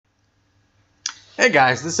Hey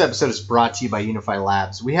guys, this episode is brought to you by Unify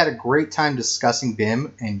Labs. We had a great time discussing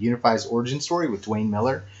BIM and Unify's origin story with Dwayne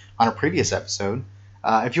Miller on a previous episode.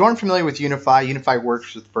 If you aren't familiar with Unify, Unify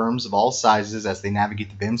works with firms of all sizes as they navigate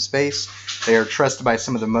the BIM space. They are trusted by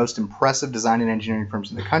some of the most impressive design and engineering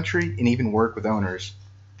firms in the country and even work with owners.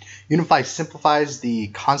 Unify simplifies the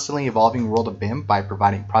constantly evolving world of BIM by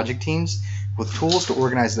providing project teams with tools to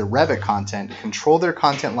organize their Revit content, control their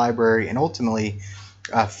content library, and ultimately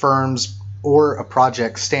firms or a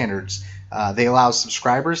project's standards. They allow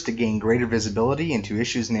subscribers to gain greater visibility into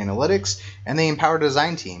issues and analytics, and they empower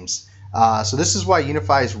design teams. So this is why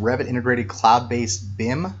Unify's Revit integrated cloud-based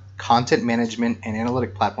BIM content management and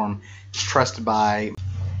analytic platform is trusted by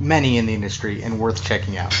many in the industry and worth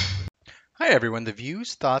checking out. Hi everyone, the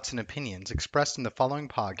views, thoughts, and opinions expressed in the following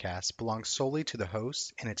podcast belong solely to the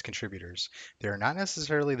host and its contributors. They are not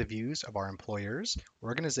necessarily the views of our employers,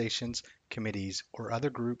 organizations, committees, or other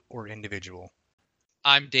group or individual.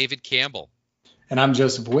 I'm David Campbell, And I'm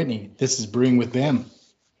Joseph Whitney. This is Brewing with BIM.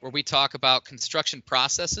 where we talk about construction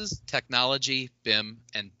processes, technology, BIM,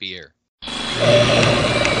 and beer.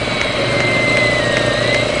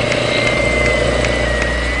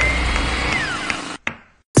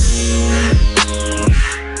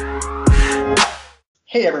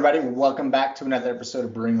 Hey everybody, welcome back to another episode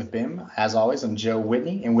of Brewing with BIM. As always, I'm Joe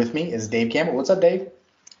Whitney, and with me is Dave Campbell. What's up, Dave?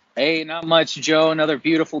 Hey, not much, Joe. Another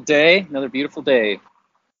beautiful day.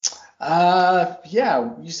 Yeah,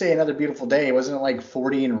 you say another beautiful day. Wasn't it like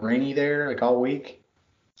 40 and rainy there, like all week?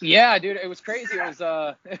 Yeah, dude, it was crazy. It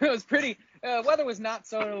was it was pretty. Weather was not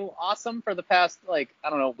so awesome for the past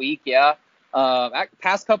week. Yeah,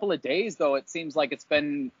 past couple of days though, it seems like it's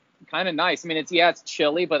been kind of nice. I mean, it's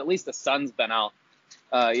chilly, but at least the sun's been out.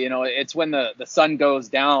 It's when the sun goes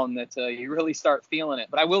down that you really start feeling it.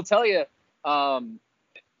 But I will tell you, I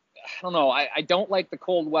don't know. I don't like the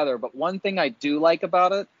cold weather, but one thing I do like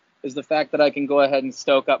about it is the fact that I can go ahead and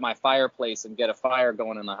stoke up my fireplace and get a fire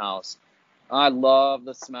going in the house. I love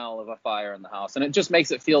the smell of a fire in the house, and it just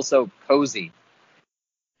makes it feel so cozy.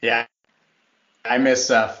 Yeah, I miss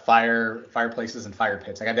fireplaces and fire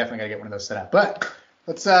pits. I definitely got to get one of those set up. But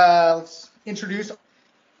let's introduce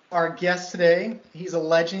our guest today. He's a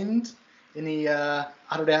legend in the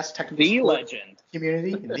Autodesk technical legend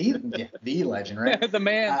community. The legend, right? The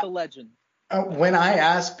man, the legend. When I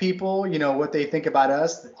ask people, what they think about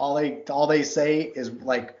us, all they say is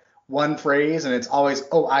like one phrase, and it's always,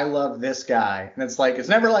 "Oh, I love this guy," and it's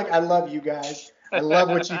never like, "I love you guys, I love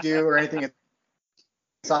what you do," or anything.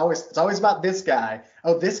 It's always about this guy.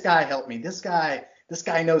 Oh, this guy helped me. This guy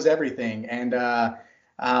knows everything, and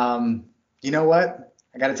you know what?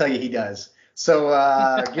 I got to tell you, he does. So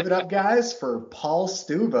give it up, guys, for Paul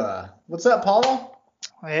Stuba. What's up, Paul?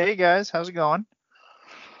 Hey guys, how's it going?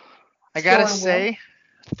 I gotta say,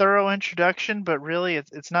 thorough introduction, but really,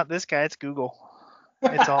 it's not this guy, it's Google.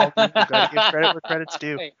 It's all Google. Gotta give credit where credit's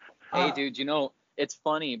due. Hey, dude, it's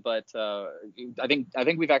funny, but I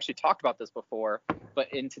think we've actually talked about this before.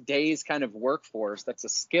 But in today's kind of workforce, that's a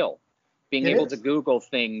skill. Being able to Google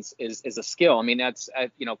things is a skill. I mean, that's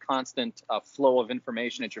constant flow of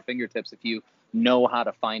information at your fingertips if you know how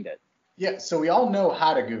to find it. Yeah, so we all know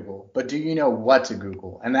how to Google, but do you know what to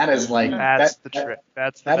Google? And that is like the trick.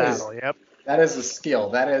 That's the battle. Yep. That is a skill.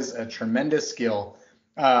 That is a tremendous skill.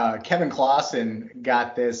 Kevin Clausen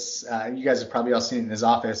got this. You guys have probably all seen it in his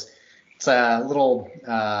office. It's a little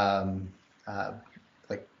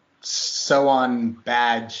like sew-on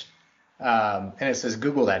badge, and it says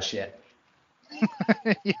 "Google that shit."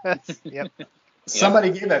 Yes. Yep.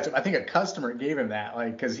 Somebody gave that to him. I think a customer gave him that,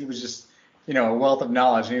 because he was just, a wealth of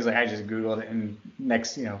knowledge, and he was like, I just Googled it, and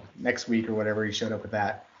next week or whatever, he showed up with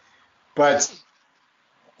that. But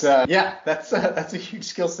yeah, that's a huge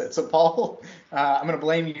skill set. So Paul, I'm going to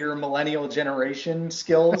blame your millennial generation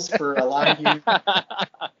skills for allowing you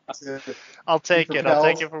to. I'll take it. I'll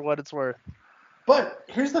take it for what it's worth. But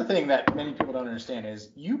here's the thing that many people don't understand is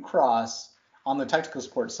you cross on the technical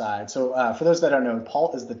support side. So for those that don't know,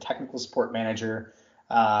 Paul is the technical support manager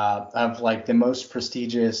of like the most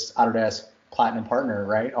prestigious Autodesk Platinum partner,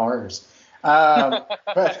 right? Ours. But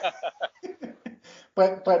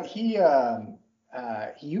he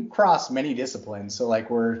you cross many disciplines. So like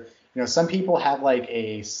some people have like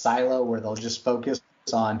a silo where they'll just focus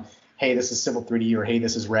on, hey, this is Civil 3D, or hey,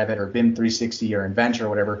 this is Revit or BIM 360 or Inventor or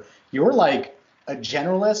whatever. You're like a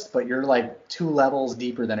generalist, but you're like 2 levels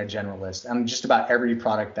deeper than a generalist on just about every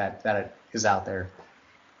product that is out there.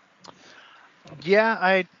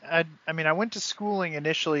 Yeah, I mean, I went to schooling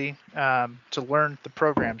initially to learn the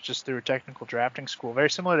programs just through a technical drafting school, very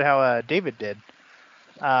similar to how David did.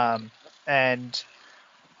 And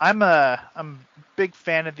I'm a big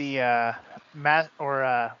fan of the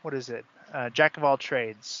what is it? Jack of all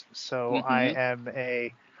trades. So I Mhm. am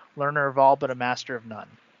a learner of all, but a master of none.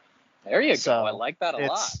 There you So go. I like that a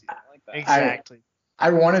lot. it's Dude. I like that. exactly. I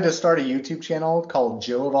wanted to start a YouTube channel called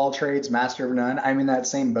Joe of All Trades, Master of None. I'm in that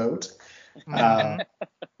same boat. Mhm.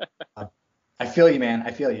 I feel you, man.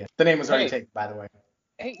 I feel you. The name was already Hey. taken, by the way.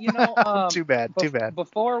 Hey, Too bad. Too bad.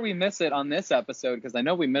 Before we miss it on this episode, because I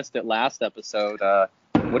know we missed it last episode,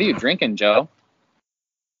 what are you drinking, Joe?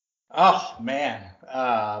 Oh, man.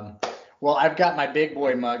 Well, I've got my big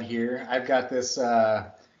boy mug here. I've got this,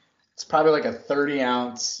 it's probably like a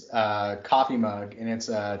 30-ounce coffee mug, and it's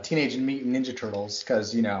Teenage Mutant Ninja Turtles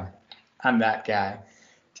because, I'm that guy.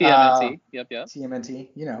 TMNT. Yep.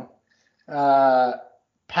 TMNT,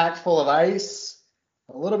 packed full of ice,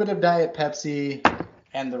 a little bit of Diet Pepsi,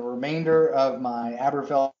 and the remainder of my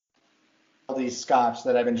Aberfeldy scotch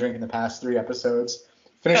that I've been drinking the past 3 episodes.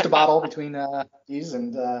 Finished a bottle between these,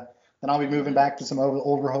 and then I'll be moving back to some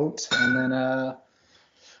Overholt, and then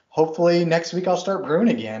hopefully next week I'll start brewing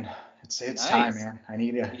again. It's Nice. time, man. I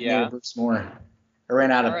need to Yeah. brew some more. I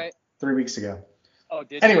ran out All of right. 3 weeks ago. Oh,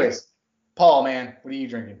 did Anyways, Paul, man, what are you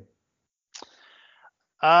drinking?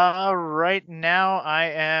 Right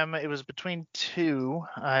now it was between 2.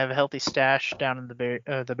 I have a healthy stash down in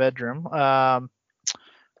the bedroom.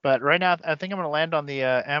 But right now I think I'm going to land on the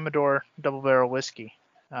Amador Double Barrel Whiskey.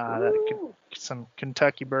 Some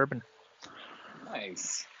Kentucky bourbon. you?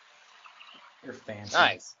 Nice. You're fancy.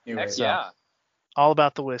 Nice. Anyways, Heck yeah. All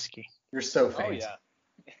about the whiskey. You're so Oh, fancy.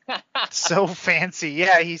 yeah. So fancy.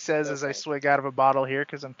 Yeah, he says So as I fancy. swig out of a bottle here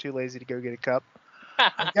because I'm too lazy to go get a cup.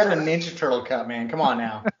 I've got a Ninja Turtle cup, man. Come on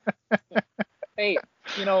now. Hey,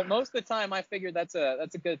 most of the time I figure that's a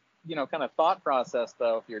good, kind of thought process,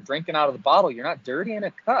 though. If you're drinking out of the bottle, you're not dirtying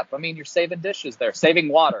a cup. I mean, you're saving dishes there, saving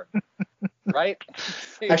water, right?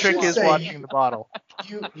 The I trick should is say- watching the bottle.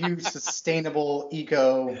 You sustainable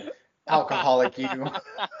eco alcoholic, you.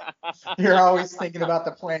 You're always thinking about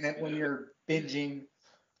the planet when you're binging.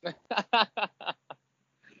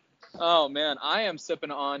 Oh, man. I am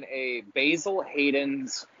sipping on a Basil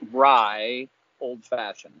Hayden's Rye Old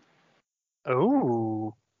Fashioned.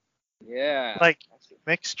 Oh, Yeah. like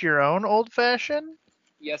mixed your own old fashioned?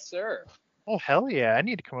 Yes, sir. Oh, hell yeah. I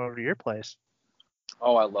need to come over to your place.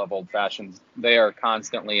 Oh, I love Old Fashions. They are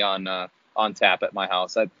constantly on tap at my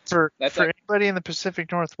house. For That's anybody in the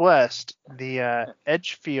Pacific Northwest, the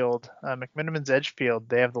Edgefield, McMiniman's Edgefield,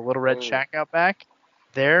 they have the Little Red Ooh. Shack out back.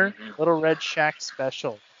 Their Mhm. Little Red Shack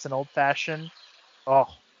special. It's an old fashioned. Oh,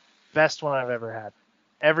 best one I've ever had.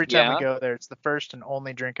 Every time Yeah? we go there, it's the first and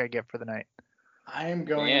only drink I get for the night. I am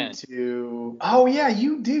going Man. to. Oh yeah,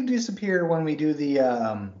 you do disappear when we do the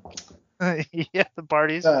Yeah, the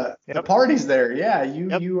parties. the Yep. parties there. Yeah,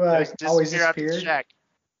 Yep. you Just always disappear out to the disappear. shack.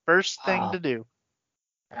 First thing Ah. to do.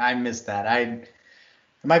 I missed that. It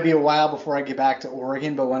might be a while before I get back to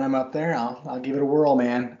Oregon, but when I'm up there, I'll give it a whirl,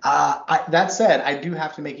 man. That said, I do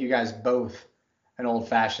have to make you guys both an old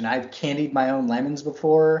fashioned. I've candied my own lemons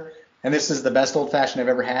before, and this is the best old fashioned I've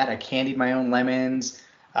ever had. I candied my own lemons.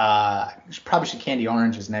 Probably should candy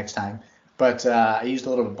oranges next time. But I used a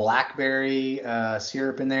little blackberry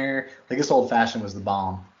syrup in there. Like this old fashioned was the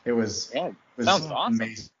bomb. It was Sounds awesome.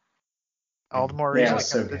 amazing. All the more Yeah, reason it to was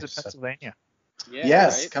so come good. visit Pennsylvania. Yeah,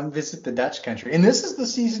 Yes, right? come visit the Dutch country. And this is the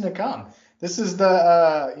season to come. This is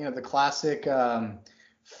the the classic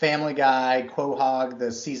Family Guy, Quahog,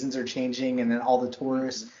 the seasons are changing and then all the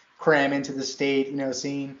tourists cram into the state,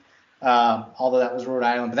 scene. Although that was Rhode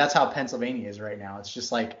Island, but that's how Pennsylvania is right now. It's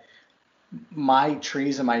just like my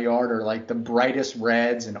trees in my yard are like the brightest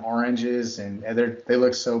reds and oranges, and they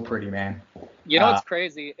look so pretty, man. What's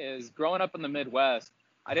crazy is growing up in the Midwest,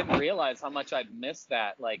 I didn't realize how much I'd missed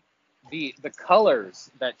that. Like the colors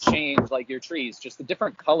that change, like your trees, just the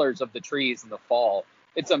different colors of the trees in the fall.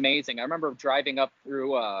 It's amazing. I remember driving up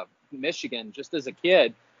through Michigan just as a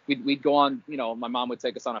kid. We'd go on, my mom would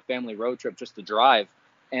take us on a family road trip just to drive.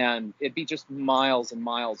 And it'd be just miles and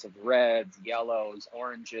miles of reds, yellows,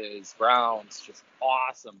 oranges, browns, just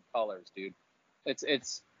awesome colors, dude.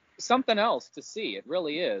 It's something else to see. It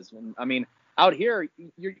really is. And, I mean, out here,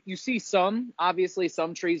 you see obviously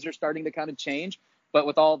some trees are starting to kind of change, but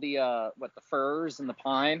with all the the firs and the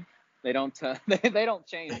pine, they don't they don't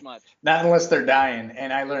change much. Not unless they're dying,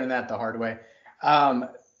 and I learned that the hard way.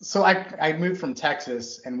 So I moved from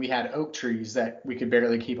Texas, and we had oak trees that we could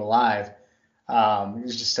barely keep alive. It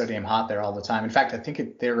was just so damn hot there all the time. In fact, I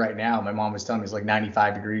think there right now, my mom was telling me it's like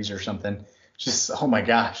 95 degrees or something. Just, oh my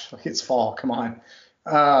gosh, like it's fall. Come on.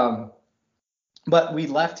 But we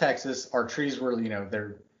left Texas. Our trees were,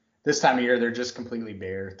 they're this time of year, they're just completely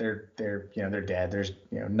bare. They're dead. There's,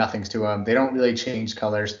 nothing's to them. They don't really change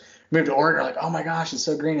colors. moved to Oregon, like, oh my gosh, it's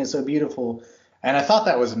so green, it's so beautiful. And I thought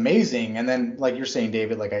that was amazing. And then, like you're saying,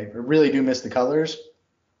 David, like I really do miss the colors.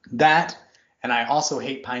 That, and I also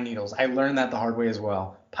hate pine needles. I learned that the hard way as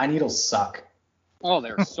well. Pine needles suck. Oh,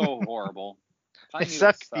 they're so horrible. Pine They needles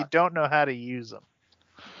suck if you don't know how to use them.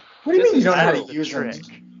 What do you This mean you is don't know how true. to use them? Trick.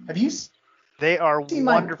 Have you They are seen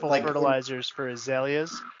my, wonderful like, fertilizers for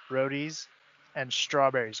azaleas, rhodies, and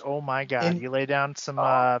strawberries. Oh my God! in You lay down some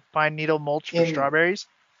Oh. pine needle mulch for In- strawberries,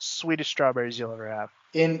 sweetest strawberries you'll ever have.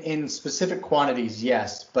 in specific quantities,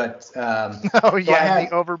 yes, but Oh yeah, I had-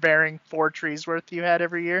 the overbearing 4 trees worth you had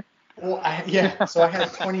every year. well, so I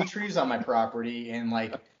had 20 trees on my property, and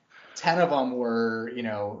like 10 of them were,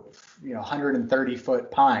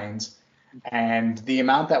 130-foot pines, and the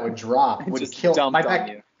amount that would drop would just kill dumped on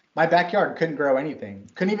you. my backyard. Couldn't grow anything.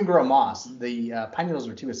 Couldn't even grow moss. The pine needles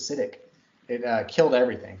were too acidic. It killed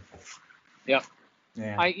everything. Yep.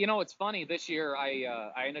 Yeah. It's funny. This year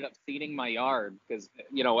I ended up seeding my yard because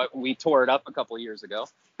we tore it up a couple of years ago,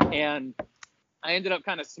 and I ended up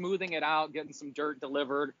kind of smoothing it out, getting some dirt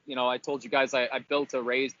delivered. I told you guys I built a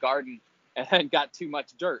raised garden and got too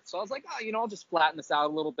much dirt, so I was like, I'll just flatten this out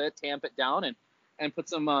a little bit, tamp it down, and put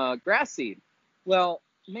some grass seed. Well,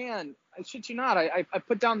 man, I shit you not, I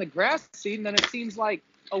put down the grass seed, and then it seems like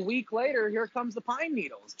a week later, here comes the pine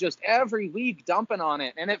needles, just every week dumping on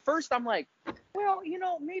it. And at first I'm like, well,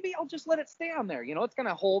 maybe I'll just let it stay on there. It's going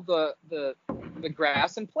to hold the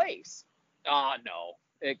grass in place. Oh, no,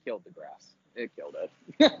 it killed the grass. It killed it.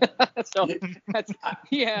 So that's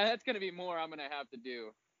going to be more I'm going to have to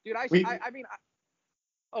do. Dude, I mean,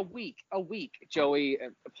 a week, Joey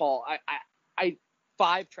and Paul, I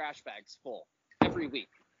 5 trash bags full every week.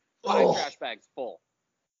 5 trash bags full.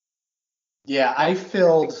 Yeah, I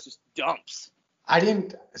filled. It's just dumps. I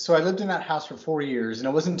lived in that house for 4 years, and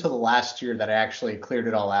it wasn't until the last year that I actually cleared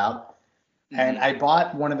it all out. Mm-hmm. And I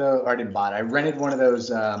bought one of those, or I didn't buy it. I rented one of those.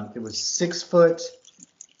 It was 6 foot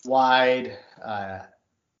wide,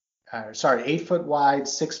 8 foot wide,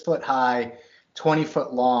 6 foot high, 20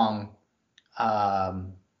 foot long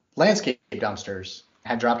landscape dumpsters.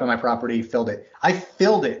 Had dropped on my property, filled it. I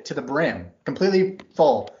filled it to the brim, completely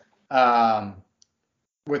full.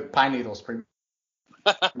 With pine needles,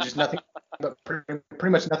 just nothing, but pretty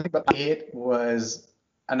much nothing but it was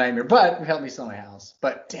a nightmare. But it helped me sell my house.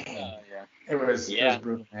 But dang, it was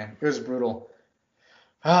brutal, man. It was brutal.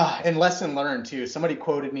 And lesson learned too. Somebody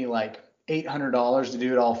quoted me like $800 to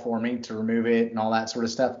do it all for me, to remove it and all that sort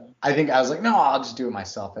of stuff. I think I was like, no, I'll just do it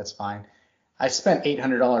myself. That's fine. I spent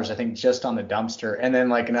 $800, I think, just on the dumpster, and then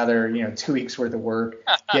like another, 2 weeks worth of work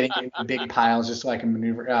getting it into big piles just so I can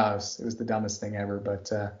maneuver. Oh, it was the dumbest thing ever.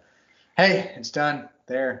 But hey, it's done.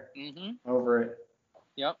 There, over it.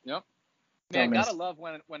 Yep. Man, gotta love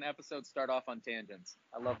when episodes start off on tangents.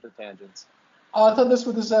 I love the tangents. Oh, I thought this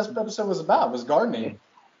what this episode was about. Was gardening.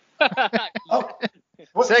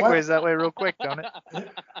 Segues that way real quick, don't it?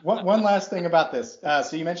 One last thing about this.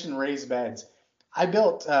 So you mentioned raised beds. I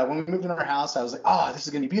built, when we moved in our house, I was like, oh, this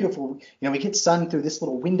is going to be beautiful. We get sun through this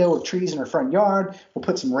little window of trees in our front yard. We'll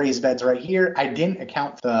put some raised beds right here. I didn't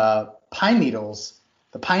account the pine needles.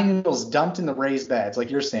 The pine needles dumped in the raised beds,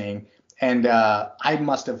 like you're saying. And I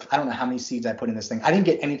don't know how many seeds I put in this thing. I didn't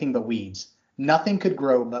get anything but weeds. Nothing could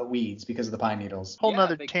grow but weeds because of the pine needles. Whole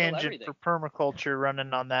nother tangent for permaculture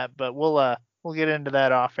running on that, but we'll get into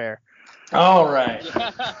that off air. All right.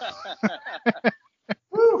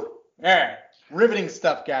 Woo. All right. Riveting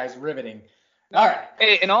stuff, guys. Riveting. All right.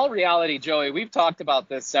 Hey, in all reality, Joey, we've talked about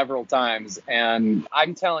this several times, and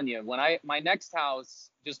I'm telling you, my next house,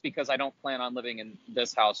 just because I don't plan on living in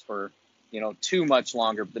this house for, too much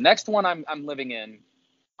longer, the next one I'm living in,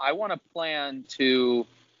 I want to plan to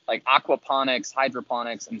like aquaponics,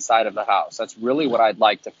 hydroponics inside of the house. That's really what I'd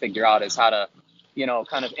like to figure out, is how to,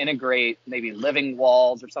 kind of integrate maybe living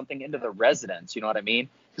walls or something into the residence. You know what I mean?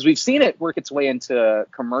 Because we've seen it work its way into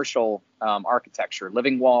commercial architecture,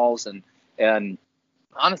 living walls, and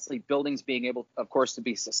honestly, buildings being able, of course, to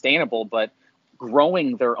be sustainable, but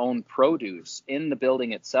growing their own produce in the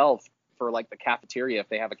building itself for like the cafeteria, if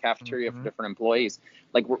they have a cafeteria for different employees.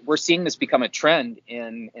 Like we're seeing this become a trend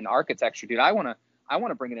in architecture, dude. I want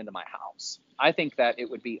to bring it into my house. I think that it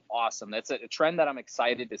would be awesome. That's a trend that I'm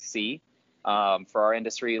excited to see for our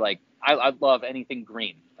industry. Like I love anything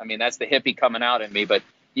green. I mean, that's the hippie coming out in me, but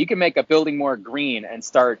you can make a building more green and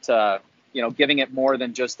start, giving it more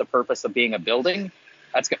than just the purpose of being a building.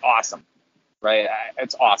 That's awesome, right?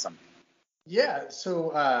 It's awesome. Yeah.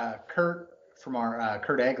 So Kurt from our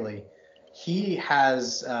Kurt Egley, he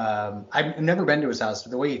has. I've never been to his house,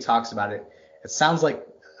 but the way he talks about it, it sounds like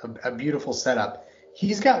a beautiful setup.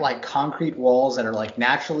 he's got like concrete walls that are like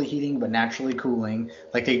naturally heating but naturally cooling.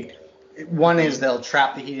 Like one is they'll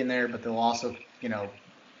trap the heat in there, but they'll also,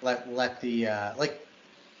 let the like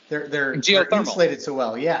they're insulated so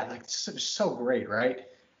well. Yeah, like so great, right?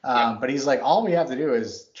 But he's like, all we have to do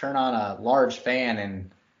is turn on a large fan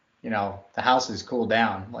and the house is cooled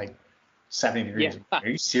down like 70 degrees. Yeah. Are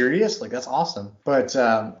you serious? Like, that's awesome. But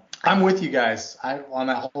I'm with you guys on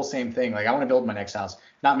that whole same thing. Like, I want to build my next house.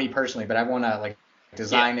 Not me personally, but I want to like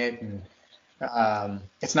design it, and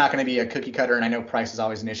it's not going to be a cookie cutter. And I know price is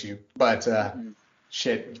always an issue, but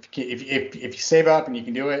shit, if you save up and you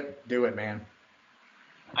can do it, man.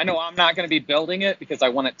 I know I'm not going to be building it because I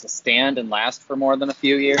want it to stand and last for more than a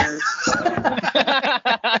few years.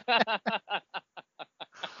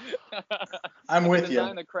 I'm with you.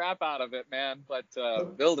 Design the crap out of it, man. But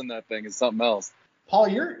building that thing is something else. Paul,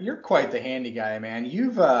 you're quite the handy guy, man.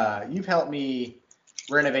 You've helped me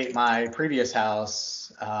renovate my previous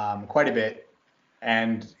house quite a bit,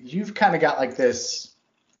 and you've kind of got like this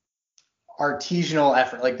artisanal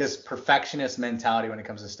effort, like this perfectionist mentality when it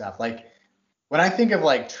comes to stuff. Like when I think of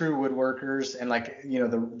like true woodworkers and like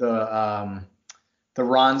the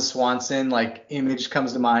Ron Swanson like image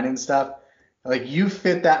comes to mind and stuff. Like you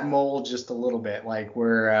fit that mold just a little bit, like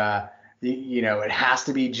where it has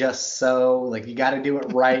to be just so, like you got to do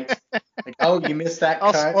it right. Like, oh, you missed that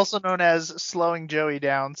cut. Also known as slowing Joey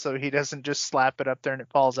down so he doesn't just slap it up there and it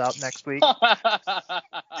falls out next week.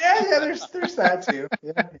 yeah, there's that too.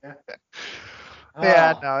 Yeah.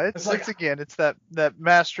 Yeah, no, it's that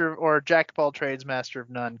master or jack of all trades, master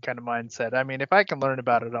of none kind of mindset. I mean, if I can learn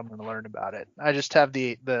about it, I'm going to learn about it. I just have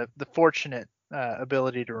the fortunate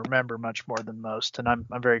ability to remember much more than most, and I'm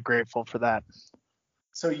very grateful for that.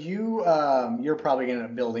 So you're probably going to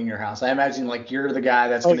end up building your house. I imagine like you're the guy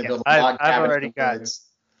that's going to build a log cabin. I've already got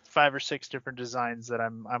 5 or 6 different designs that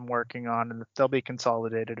I'm working on, and they'll be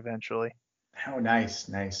consolidated eventually. Oh, nice.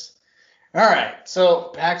 All right,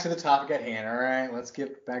 so back to the topic at hand. All right, let's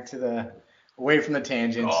get back to away from the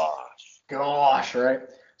tangents. Gosh, right?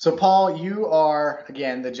 So, Paul, you are,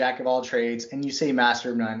 again, the jack of all trades, and you say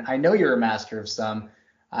master of none. I know you're a master of some.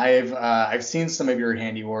 I've seen some of your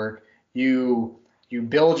handiwork. You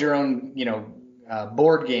build your own,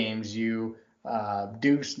 board games. You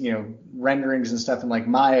do, renderings and stuff in like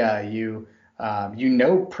Maya. You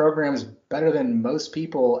programs better than most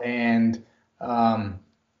people, and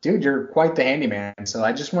dude, you're quite the handyman. So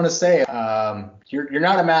I just want to say, you're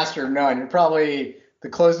not a master of none. You're probably the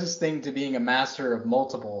closest thing to being a master of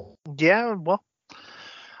multiple. Yeah, well,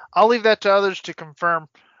 I'll leave that to others to confirm.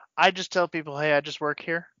 I just tell people, hey, I just work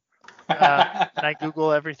here, and I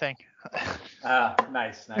Google everything.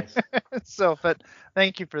 Nice. So, but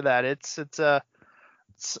thank you for that. It's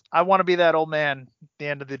I want to be that old man at the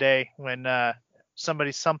end of the day when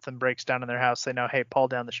something breaks down in their house. They know, hey, Paul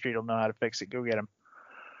down the street will know how to fix it. Go get him.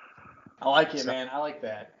 I like it, man. I like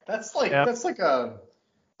that. That's like a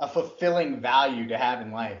fulfilling value to have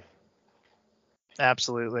in life.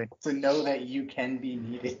 Absolutely. To know that you can be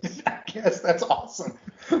needed. I guess that's awesome.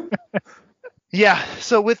 Yeah.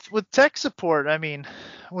 So with tech support, I mean,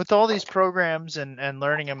 with all these programs and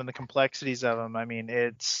learning them and the complexities of them, I mean,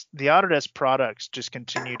 it's the Autodesk products just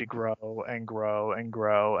continue to grow and grow and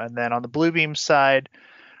grow. And then on the Bluebeam side,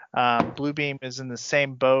 Bluebeam is in the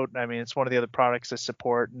same boat. I mean, it's one of the other products I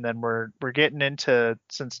support. And then we're getting into,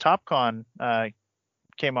 since TopCon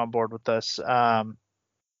came on board with us,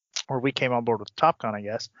 or we came on board with TopCon, I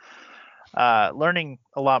guess, learning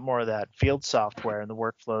a lot more of that field software and the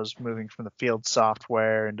workflows, moving from the field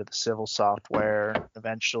software into the civil software,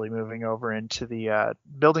 eventually moving over into the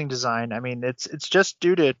building design. I mean, it's just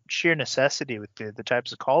due to sheer necessity with the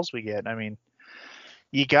types of calls we get. I mean,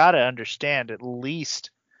 you got to understand at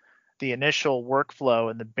least the initial workflow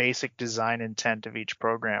and the basic design intent of each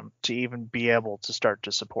program to even be able to start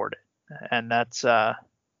to support it. And that's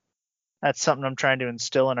something I'm trying to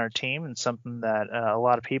instill in our team, and something that a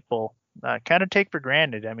lot of people kind of take for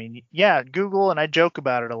granted. I mean, yeah, Google, and I joke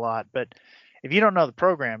about it a lot, but if you don't know the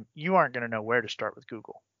program, you aren't going to know where to start with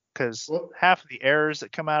Google, because half of the errors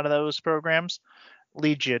that come out of those programs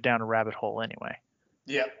lead you down a rabbit hole anyway.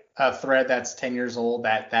 Yeah, a thread that's 10 years old,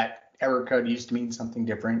 that error code used to mean something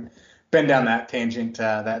different. Been down that tangent,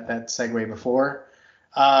 that segue before.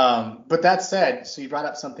 But that said, so you brought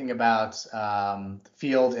up something about the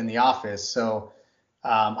field in the office. So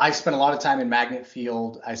I spent a lot of time in Magnet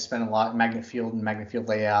Field. I spent a lot in Magnet Field and Magnet Field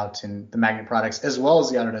layout and the Magnet products, as well as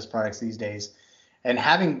the Autodesk products these days. And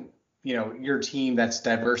having, your team that's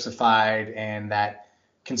diversified and that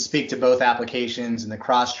can speak to both applications and the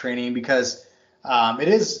cross training, because it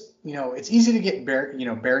is, it's easy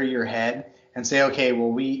to bury your head and say, okay, well,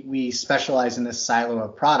 we specialize in this silo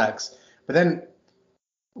of products. But then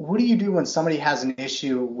what do you do when somebody has an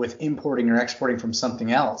issue with importing or exporting from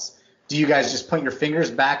something else? Do you guys just point your fingers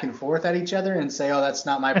back and forth at each other and say, oh, that's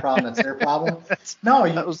not my problem, that's their problem? No,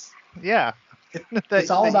 it's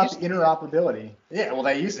all about the interoperability. Yeah, well,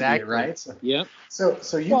 they used to be it, right? So, yeah. So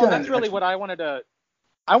you've well, done. That's really what I wanted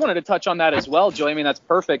to touch on that as well, Joey. I mean, that's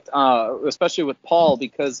perfect, especially with Paul,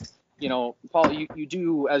 because Paul, you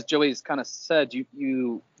do, as Joey's kind of said,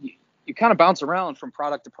 you kind of bounce around from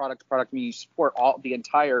product to product to product. I mean, you support the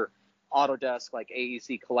entire Autodesk like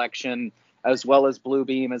AEC collection, as well as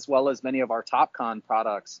Bluebeam, as well as many of our TopCon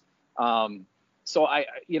products. So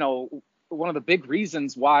one of the big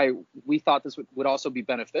reasons why we thought this would also be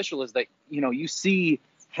beneficial is that, you see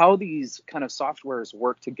how these kind of softwares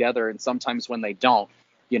work together, and sometimes when they don't,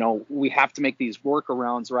 we have to make these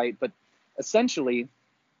workarounds, right? But essentially,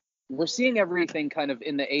 we're seeing everything kind of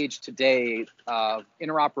in the age today of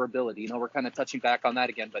interoperability. We're kind of touching back on that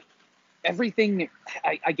again, but everything,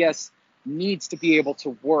 I guess, needs to be able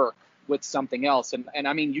to work with something else. And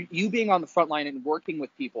I mean, you being on the front line and working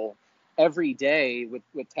with people every day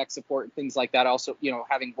with tech support and things like that, also,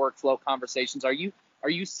 having workflow conversations. Are you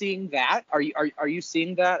seeing that? Are you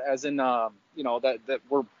seeing that as in, that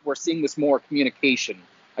we're seeing this more communication?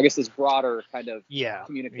 I guess this broader kind of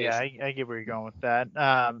communication. Yeah, I get where you're going with that.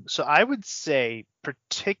 So I would say,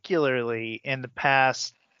 particularly in the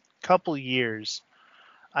past couple years,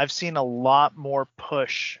 I've seen a lot more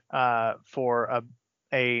push for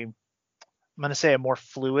I'm going to say a more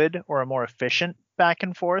fluid or a more efficient back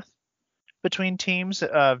and forth between teams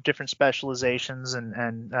of different specializations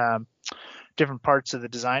and different parts of the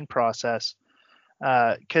design process.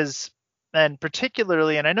 And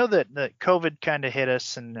particularly, and I know that COVID kind of hit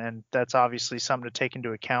us, and that's obviously something to take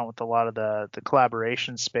into account with a lot of the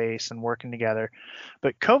collaboration space and working together.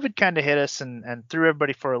 But COVID kind of hit us and threw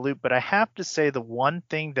everybody for a loop. But I have to say, the one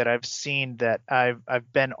thing that I've seen that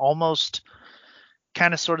I've been almost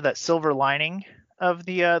kind of sort of that silver lining of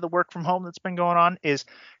the work from home that's been going on is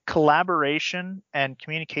collaboration and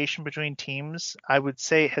communication between teams. I would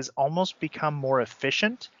say has almost become more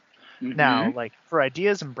efficient. Mm-hmm. Now, like for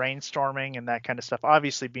ideas and brainstorming and that kind of stuff,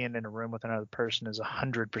 obviously being in a room with another person is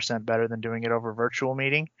 100% better than doing it over a virtual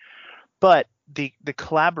meeting. But the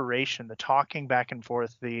collaboration, the talking back and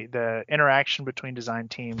forth, the interaction between design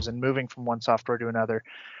teams and moving from one software to another,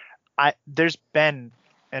 there's been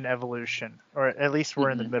an evolution, or at least we're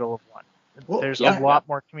in the middle of one. There's a lot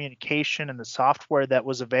more communication in the software that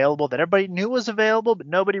was available, that everybody knew was available, but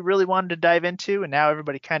nobody really wanted to dive into, and now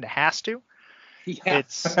everybody kind of has to. Yeah.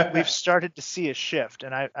 We've started to see a shift,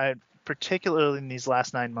 and I particularly in these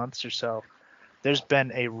last 9 months or so, there's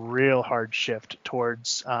been a real hard shift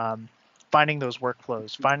towards finding those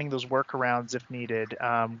workflows, finding those workarounds if needed,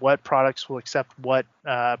 what products will accept what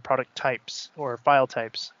product types or file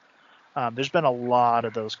types. There's been a lot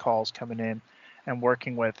of those calls coming in and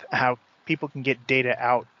working with how people can get data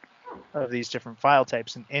out of these different file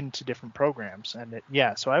types and into different programs. And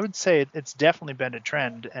so I would say it's definitely been a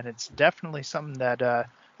trend, and it's definitely something that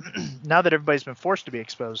now that everybody's been forced to be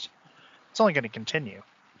exposed, it's only going to continue.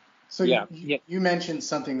 So you mentioned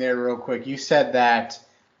something there real quick. You said that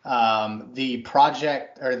the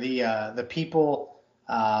project or the people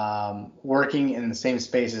working in the same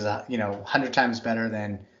space is 100 times better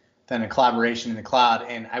than a collaboration in the cloud.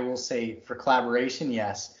 And I will say for collaboration,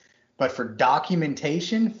 yes. But for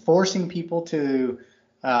documentation, forcing people to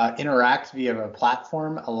interact via a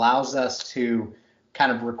platform allows us to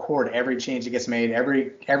kind of record every change that gets made,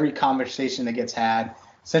 every conversation that gets had.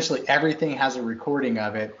 Essentially, everything has a recording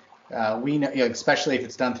of it. We know, especially if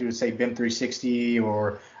it's done through, say, BIM 360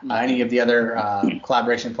 or any of the other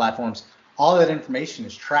collaboration platforms. All of that information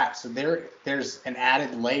is tracked. So there's an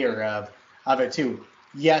added layer of it too.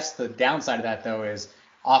 Yes, the downside of that though is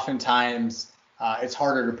oftentimes it's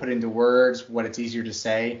harder to put into words what it's easier to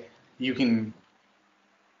say. You can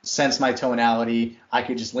sense my tonality. I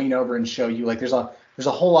could just lean over and show you. Like there's a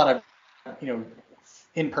whole lot of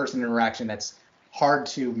in-person interaction that's hard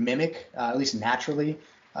to mimic, at least naturally,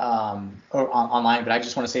 or online. But I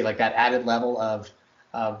just want to say like that added level of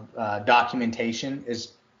documentation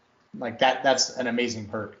is like that's an amazing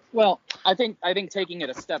perk. Well, I think taking it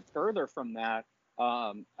a step further from that.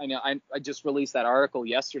 I know I just released that article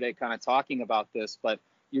yesterday kind of talking about this, but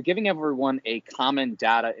you're giving everyone a common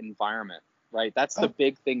data environment, right? That's the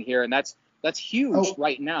big thing here, and that's huge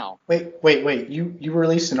right now. Wait. You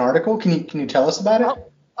released an article? Can you tell us about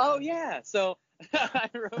it? Oh yeah. So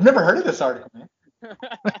I've never heard of this article, man.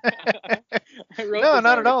 I wrote No, this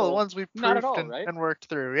not at all. article. The ones we've Not at proofed all, right? and worked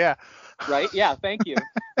through. Yeah. Right? Yeah, thank you.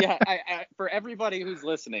 Yeah, I for everybody who's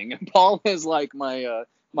listening, Paul is like my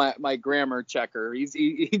my grammar checker.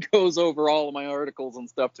 He goes over all of my articles and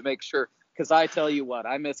stuff to make sure, because I tell you what,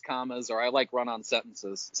 I miss commas or I like run-on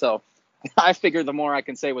sentences. So I figure the more I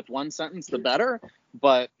can say with one sentence, the better.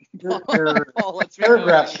 But Your Paul lets me know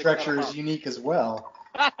paragraph when to cut structure him is off. unique as well.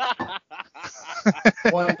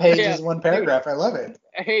 One page Yeah, is one paragraph. I love it.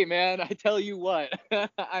 Hey man, I tell you what,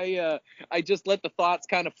 I just let the thoughts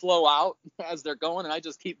kind of flow out as they're going, and I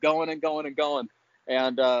just keep going and going and going.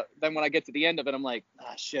 And then when I get to the end of it, I'm like,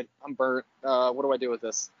 ah, shit, I'm burnt. What do I do with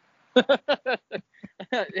this?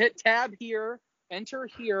 Hit tab here, enter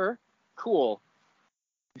here, cool.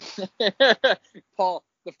 Paul,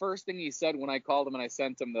 the first thing he said when I called him and I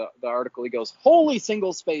sent him the article, he goes, "Holy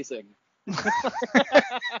single spacing." I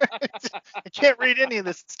can't read any of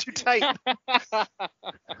this. It's too tight.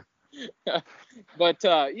 But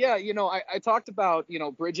yeah, I talked about,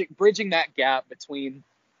 bridging that gap between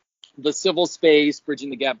the civil space,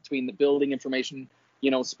 bridging the gap between the building information,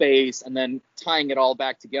 space, and then tying it all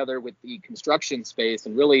back together with the construction space.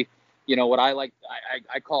 And really, what I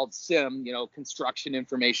called CIM, construction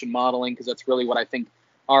information modeling, because that's really what I think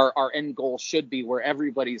our end goal should be, where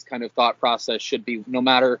everybody's kind of thought process should be, no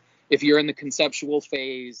matter if you're in the conceptual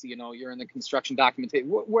phase, you're in the construction documentation,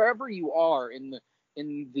 wherever you are in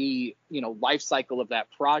the life cycle of that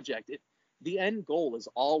project, the end goal is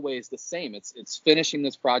always the same. It's finishing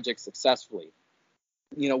this project successfully.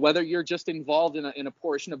 Whether you're just involved in a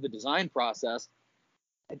portion of the design process,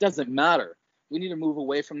 it doesn't matter. We need to move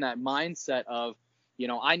away from that mindset of,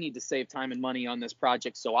 I need to save time and money on this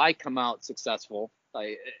project so I come out successful,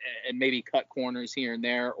 and maybe cut corners here and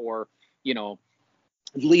there, or,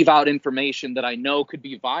 leave out information that I know could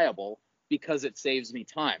be viable because it saves me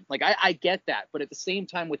time. Like I get that, but at the same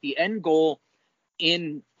time, with the end goal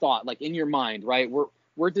in thought, like in your mind, right?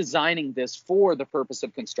 We're designing this for the purpose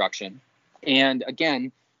of construction, and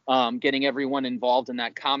again, getting everyone involved in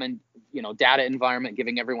that common, data environment,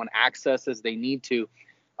 giving everyone access as they need to.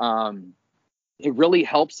 It really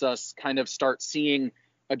helps us kind of start seeing,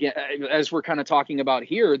 again, as we're kind of talking about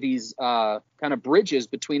here, these kind of bridges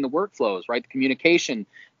between the workflows, right? The communication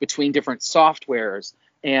between different softwares,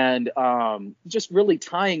 and just really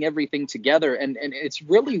tying everything together. And it's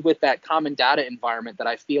really with that common data environment that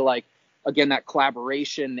I feel like, again, that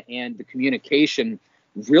collaboration and the communication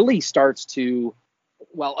really starts to,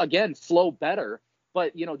 well, again, flow better.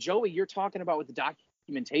 But, Joey, you're talking about with the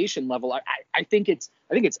documentation level, I think it's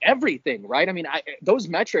everything, right? I mean, those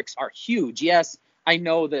metrics are huge. Yes, I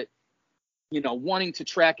know that, wanting to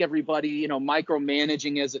track everybody,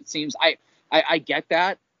 micromanaging as it seems, I get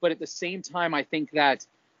that. But at the same time, I think that,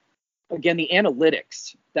 again, the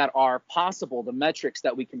analytics that are possible, the metrics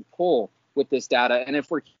that we can pull with this data, and if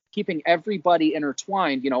we're keeping everybody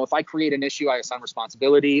intertwined, if I create an issue, I assign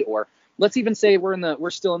responsibility, or let's even say we're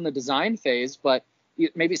still in the design phase, but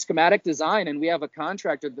maybe schematic design, and we have a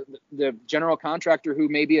contractor, the general contractor who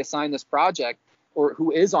may be assigned this project, or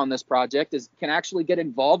who is on this project, can actually get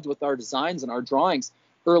involved with our designs and our drawings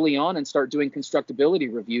early on and start doing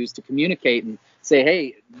constructability reviews to communicate and say,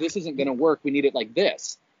 hey, this isn't going to work. We need it like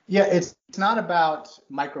this. Yeah, it's not about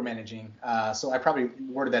micromanaging. So I probably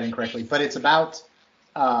worded that incorrectly, but it's about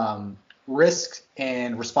risk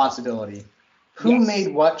and responsibility. Who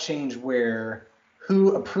made what change where,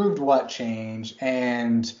 who approved what change,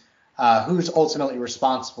 and who's ultimately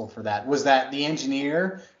responsible for that? Was that the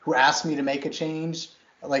engineer who asked me to make a change?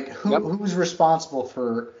 Like who's responsible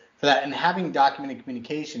for that? And having documented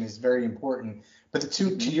communication is very important. But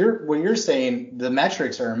to what you're saying, the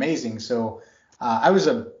metrics are amazing. So I was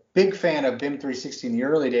a big fan of BIM 360 in the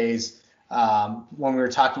early days when we were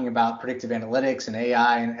talking about predictive analytics and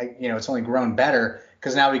AI, and it's only grown better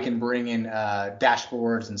because now we can bring in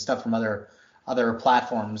dashboards and stuff from other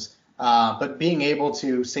platforms. But being able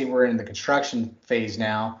to say we're in the construction phase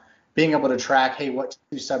now, being able to track, hey, what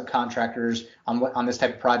two subcontractors on this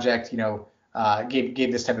type of project,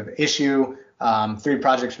 gave this type of issue. 3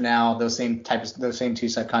 projects from now, those same two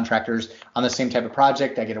subcontractors on the same type of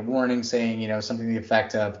project, I get a warning saying, something to the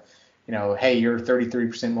effect of, hey, you're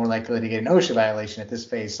 33% more likely to get an OSHA violation at this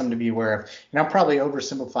phase, something to be aware of. And I'm probably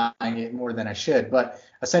oversimplifying it more than I should, but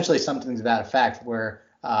essentially something to that effect where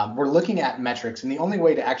we're looking at metrics, and the only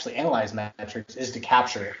way to actually analyze metrics is to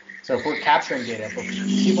capture it. So if we're capturing data, if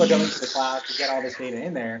people are going to the cloud to get all this data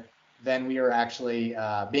in there, then we are actually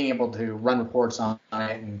being able to run reports on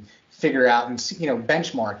it and figure out and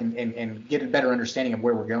benchmark and get a better understanding of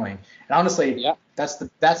where we're going. And honestly, that's the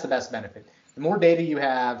best benefit. The more data you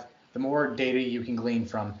have, the more data you can glean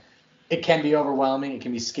from it can be overwhelming, it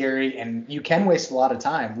can be scary, and you can waste a lot of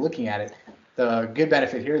time looking at it. The good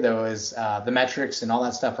benefit here, though, is the metrics and all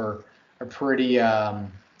that stuff are pretty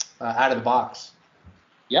out of the box.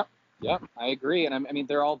 Yep, I agree. And I mean,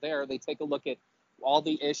 they're all there. They take a look at all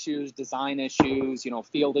the issues, design issues,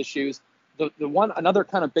 field issues. Another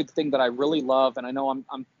kind of big thing that I really love, and I know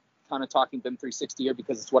I'm kind of talking BIM 360 here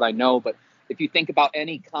because it's what I know, but if you think about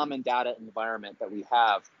any common data environment that we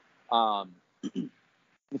have,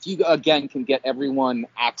 if you, again, can get everyone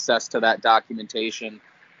access to that documentation,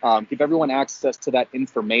 give everyone access to that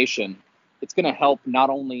information, it's going to help not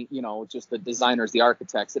only, just the designers, the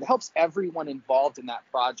architects, it helps everyone involved in that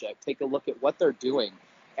project take a look at what they're doing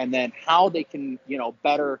and then how they can,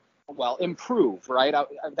 better, improve, right?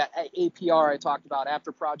 That APR I talked about,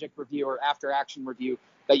 after project review or after action review,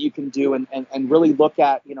 that you can do and really look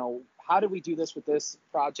at, how do we do this with this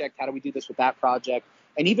project? How do we do this with that project?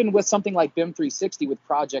 And even with something like BIM 360 with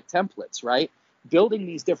project templates, right? Building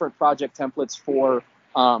these different project templates for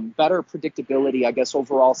better predictability, I guess,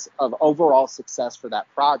 overall success for that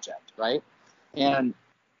project, right? And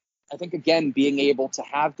I think, again, being able to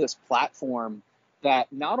have this platform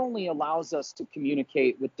that not only allows us to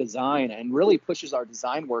communicate with design and really pushes our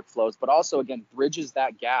design workflows, but also, again, bridges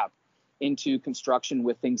that gap into construction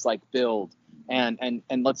with things like build and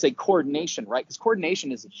let's say coordination, right? Because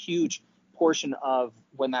coordination is a huge portion of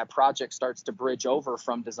when that project starts to bridge over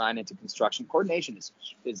from design into construction. Coordination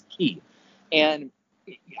is key. And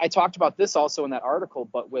I talked about this also in that article,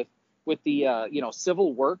 but with the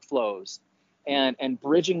civil workflows and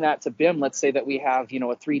bridging that to BIM, let's say that we have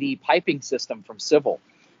a 3D piping system from civil.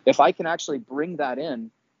 If I can actually bring that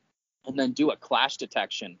in and then do a clash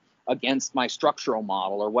detection against my structural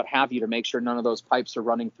model or what have you to make sure none of those pipes are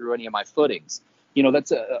running through any of my footings,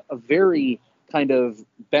 that's a very kind of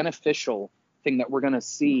beneficial thing that we're going to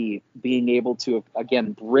see, being able to,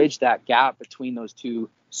 again, bridge that gap between those two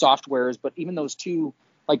softwares, but even those two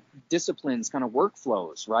disciplines, kind of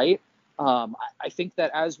workflows, right? I think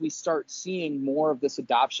that as we start seeing more of this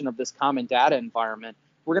adoption of this common data environment,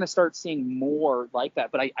 we're going to start seeing more like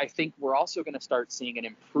that. But I think we're also going to start seeing an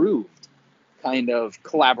improved kind of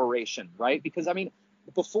collaboration, right? Because I mean,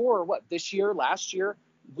 before last year,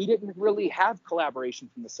 we didn't really have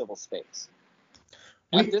collaboration from the civil space.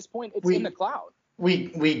 At this point, it's in the cloud. We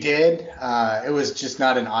did. It was just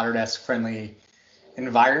not an Autodesk friendly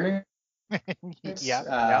environment.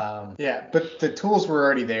 Yeah, but the tools were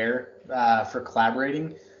already there for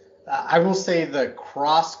collaborating. I will say the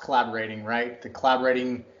cross collaborating, right? The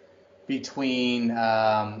collaborating between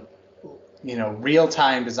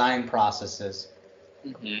real-time design processes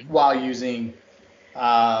while using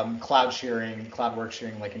cloud sharing, cloud work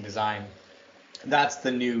sharing, like in design. That's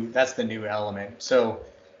the new element. So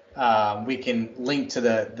we can link to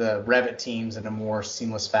the Revit teams in a more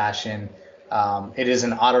seamless fashion. It is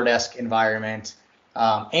an Autodesk environment,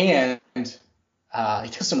 and it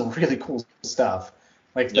does some really cool stuff,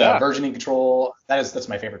 like the versioning control. That's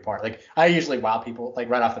my favorite part. Like, I usually wow people like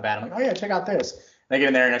right off the bat. I'm like, oh yeah, check out this. And I get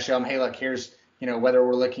in there and I show them, hey, look, here's whether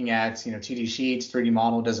we're looking at 2D sheets, 3D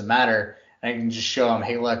model, doesn't matter. And I can just show them,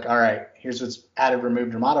 hey, look, all right, here's what's added,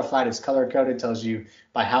 removed, or modified. It's color coded, tells you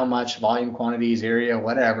by how much, volume, quantities, area,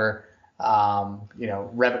 whatever.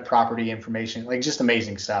 Revit property information, like just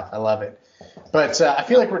amazing stuff. I love it. But I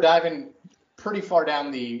feel like we're diving pretty far down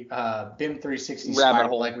the BIM 360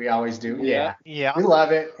 spiral, like we always do. Yeah. We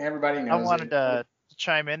love it. Everybody knows it. I wanted to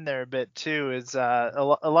chime in there a bit too. Is a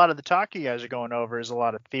lot of the talk you guys are going over is a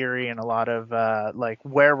lot of theory and a lot of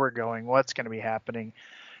where we're going, what's going to be happening,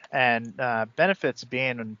 and benefits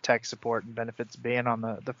being in tech support and benefits being on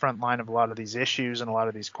the front line of a lot of these issues and a lot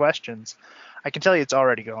of these questions. I can tell you it's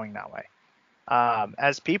already going that way.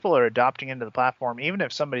 As people are adopting into the platform, even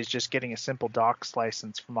if somebody's just getting a simple docs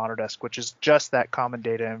license from Autodesk, which is just that common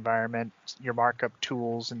data environment, your markup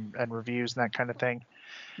tools and reviews and that kind of thing,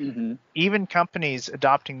 even companies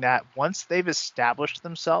adopting that, once they've established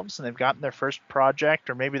themselves and they've gotten their first project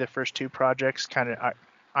or maybe their first two projects kind of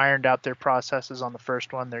ironed out their processes on the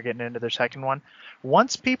first one, they're getting into their second one.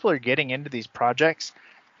 Once people are getting into these projects,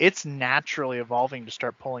 it's naturally evolving to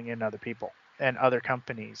start pulling in other people and other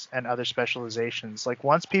companies and other specializations. Like,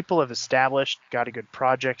 once people have established, got a good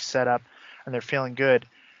project set up, and they're feeling good,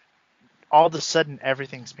 all of a sudden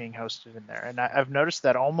everything's being hosted in there. And I've noticed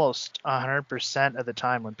that almost 100% of the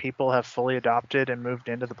time when people have fully adopted and moved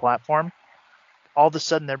into the platform, all of a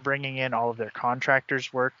sudden they're bringing in all of their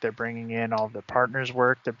contractors' work, they're bringing in all of their partners'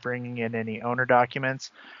 work, they're bringing in any owner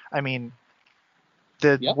documents. I mean,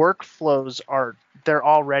 the workflows they're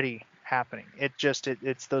already happening.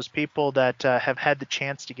 It's those people that have had the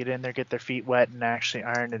chance to get in there, get their feet wet, and actually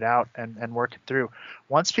iron it out and work it through.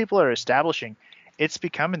 Once people are establishing, it's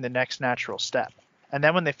becoming the next natural step. And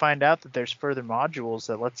then when they find out that there's further modules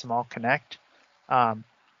that lets them all connect,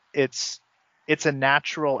 it's a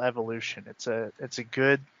natural evolution. It's a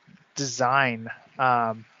good design.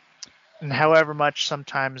 And however much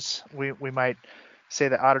sometimes we might say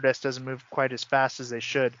that Autodesk doesn't move quite as fast as they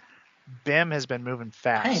should, BIM has been moving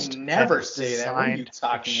fast. I never say that. What are you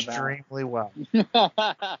talking extremely well. No,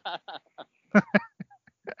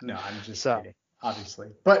 I'm just kidding, obviously.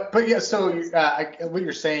 But yeah, so what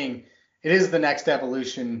you're saying, it is the next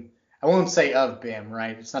evolution. I won't say of BIM,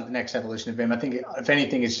 right? It's not the next evolution of BIM. I think, if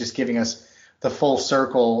anything, it's just giving us the full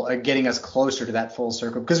circle, getting us closer to that full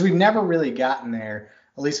circle, because we've never really gotten there,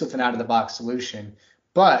 at least with an out-of-the-box solution.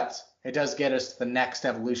 But it does get us to the next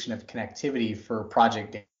evolution of connectivity for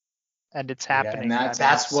project data. And it's happening. And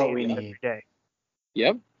that's what we need. Every day.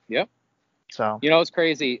 Yep. So it's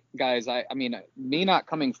crazy, guys. I mean, me not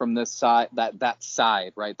coming from this side, that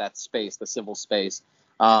side, right? That space, the civil space.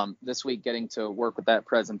 This week, getting to work with that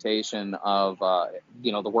presentation of the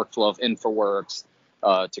workflow of InfraWorks,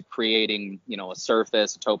 to creating a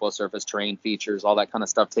surface, a topo surface, terrain features, all that kind of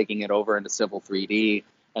stuff, taking it over into Civil 3D,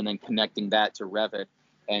 and then connecting that to Revit,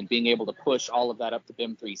 and being able to push all of that up to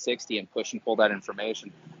BIM 360 and push and pull that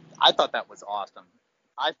information. I thought that was awesome.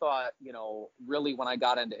 I thought, really when I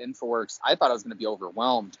got into InfraWorks, I thought I was going to be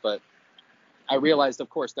overwhelmed, but I realized,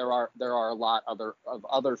 of course, there are a lot of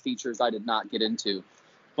other features I did not get into.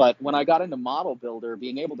 But when I got into Model Builder,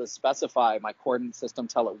 being able to specify my coordinate system,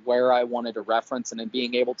 tell it where I wanted to reference, and then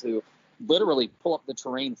being able to literally pull up the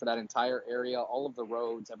terrain for that entire area, all of the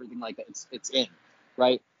roads, everything like that, it's in,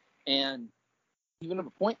 right? And even of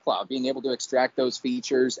a point cloud, being able to extract those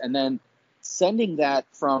features and then sending that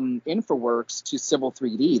from InfraWorks to Civil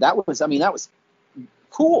 3D, that was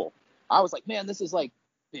cool. I was like, man, this is like,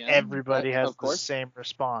 everybody has the same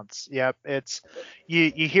response. Yep. It's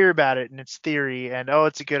you hear about it and it's theory and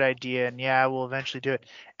it's a good idea and yeah, we'll eventually do it.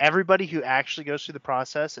 Everybody who actually goes through the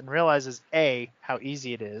process and realizes A, how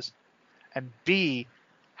easy it is, and B,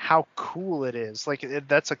 how cool it is. Like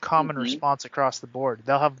that's a common response across the board.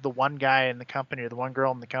 They'll have the one guy in the company or the one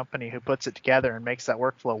girl in the company who puts it together and makes that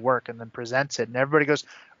workflow work and then presents it, and everybody goes,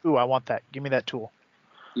 "Ooh, I want that. Give me that tool."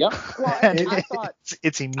 Yep. Well, I thought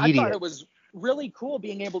it's immediate. I thought it was really cool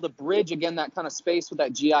being able to bridge again that kind of space with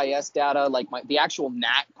that GIS data, like the actual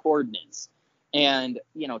NAT coordinates, and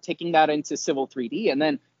taking that into Civil 3D and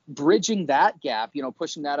then bridging that gap,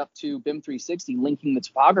 pushing that up to BIM 360, linking the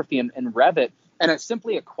topography and Revit, and it's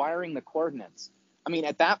simply acquiring the coordinates. I mean,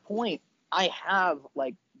 at that point, I have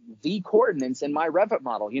like the coordinates in my Revit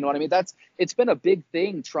model. You know what I mean? It's been a big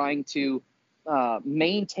thing trying to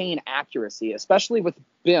maintain accuracy, especially with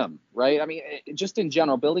BIM, right? I mean, just in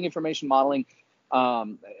general, building information modeling,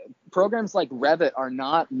 programs like Revit are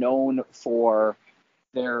not known for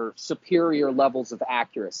their superior levels of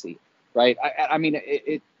accuracy, right? I mean,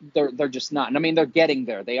 they're just not. And I mean, they're getting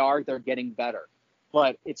there. They're getting better.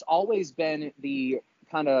 But it's always been the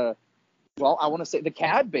kind of, I want to say the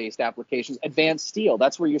CAD-based applications, advanced steel.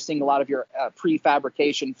 That's where you're seeing a lot of your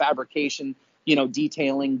prefabrication, fabrication,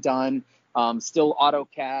 detailing done. Still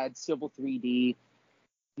AutoCAD, Civil 3D.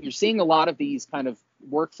 You're seeing a lot of these kind of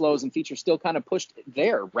workflows and features still kind of pushed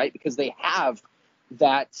there, right? Because they have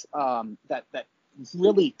that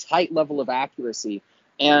really tight level of accuracy.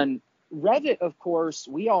 And Revit, of course,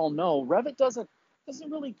 we all know Revit doesn't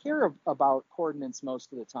really care about coordinates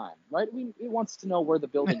most of the time, right? It wants to know where the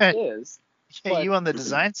building is. Yeah, you on the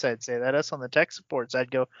design side say that. Us on the tech support side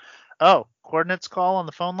go, oh, coordinates call on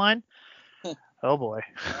the phone line? Oh, boy.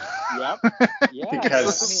 Yep. Yeah.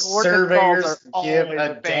 Because surveyors give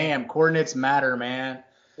a damn. Coordinates matter, man.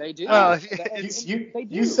 They do.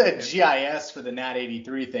 You said GIS for the NAT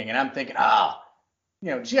 83 thing, and I'm thinking,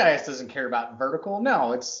 GIS doesn't care about vertical. No,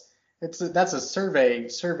 that's a survey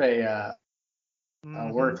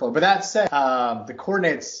workflow. But that said, the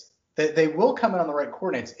coordinates, they will come in on the right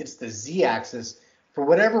coordinates. It's the Z-axis for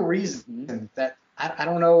whatever reason that I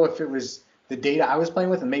don't know if it was the data I was playing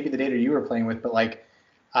with and maybe the data you were playing with, but like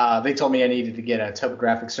they told me I needed to get a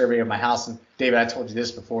topographic survey of my house. And David, I told you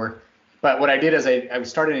this before, but what I did is I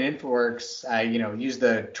started in InfraWorks. I used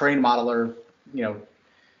the terrain modeler,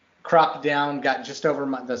 cropped it down, got just over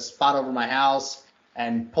the spot over my house,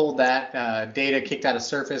 and pulled that data, kicked out a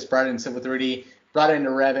surface, brought it in Civil 3D, brought it into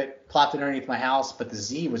Revit, plopped it underneath my house, but the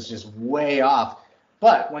Z was just way off.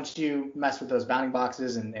 But once you mess with those bounding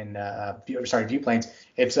boxes and view planes,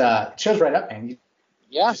 it shows right up, man. You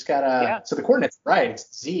just gotta. So the coordinates, right?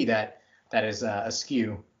 It's Z that is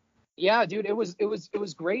askew. Yeah, dude, it was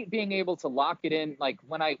great being able to lock it in. Like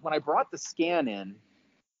when I brought the scan in,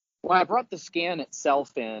 when I brought the scan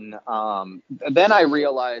itself in, then I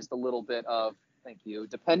realized a little bit of, thank you,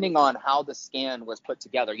 depending on how the scan was put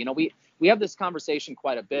together. You know, we have this conversation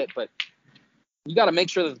quite a bit, but you got to make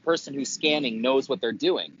sure that the person who's scanning knows what they're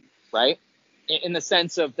doing, right? In the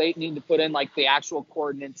sense of they need to put in like the actual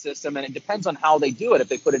coordinate system, and it depends on how they do it. If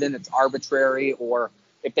they put it in, it's arbitrary, or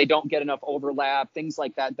if they don't get enough overlap, things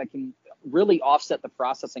like that, that can really offset the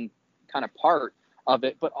processing kind of part of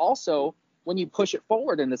it. But also when you push it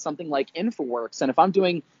forward into something like InfoWorks, and if I'm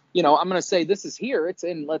doing, you know, I'm going to say this is here, it's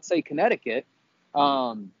in, let's say, Connecticut.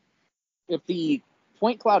 If the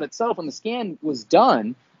point cloud itself, when the scan was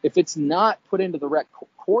done, if it's not put into the correct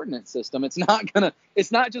coordinate system, it's not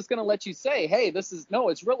just gonna let you say, hey, this is, no,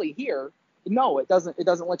 it's really here. No, it doesn't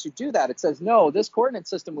let you do that. It says, no, this coordinate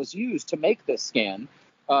system was used to make this scan.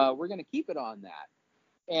 We're gonna keep it on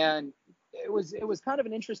that. And it was kind of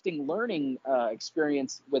an interesting learning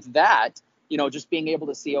experience with that. You know, just being able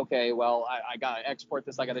to see, okay, well, I gotta export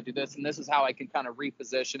this, I gotta do this, and this is how I can kind of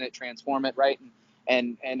reposition it, transform it, right,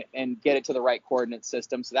 and get it to the right coordinate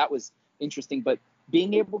system. So that was interesting. But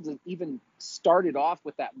being able to even start it off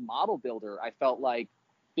with that model builder, I felt like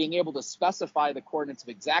being able to specify the coordinates of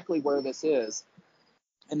exactly where this is,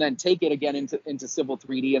 and then take it again into Civil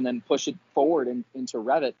 3D, and then push it forward into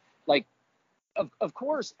Revit. Like, of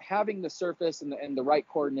course, having the surface and the right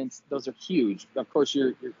coordinates, those are huge. Of course,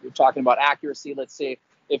 you're talking about accuracy. Let's say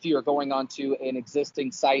if you're going onto an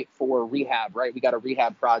existing site for rehab, right? We got a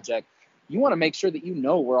rehab project. You want to make sure that you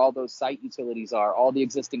know where all those site utilities are, all the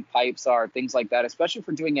existing pipes are, things like that, especially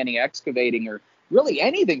for doing any excavating or really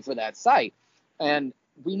anything for that site. And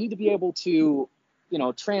we need to be able to, you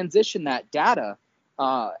know, transition that data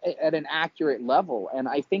at an accurate level. And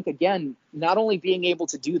I think, again, not only being able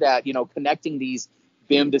to do that, you know, connecting these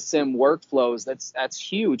BIM to SIM workflows, that's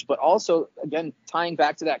huge, but also, again, tying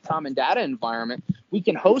back to that common data environment, we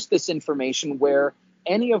can host this information where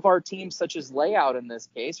any of our teams, such as layout in this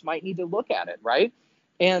case, might need to look at it, right?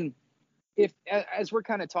 And if, as we're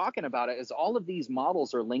kind of talking about it, as all of these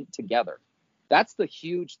models are linked together, that's the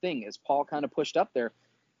huge thing, as Paul kind of pushed up there.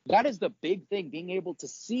 That is the big thing, being able to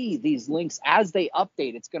see these links as they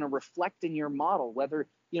update. It's going to reflect in your model, whether,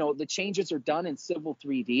 you know, the changes are done in Civil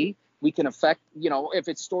 3D. We can affect, you know, if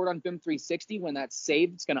it's stored on BIM 360, when that's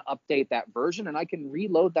saved, it's going to update that version, and I can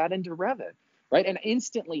reload that into Revit, right? And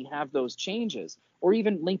instantly have those changes, or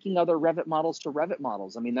even linking other Revit models to Revit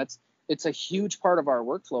models. I mean, it's a huge part of our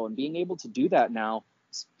workflow, and being able to do that now,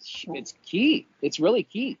 it's key. It's really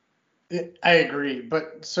key. I agree.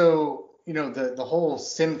 But so, you know, the whole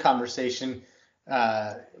SIM conversation,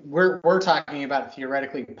 we're talking about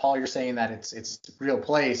theoretically. Paul, you're saying that it's real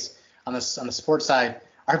place on the support side.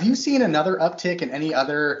 Have you seen another uptick in any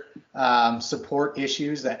other support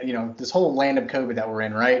issues that, you know, this whole land of COVID that we're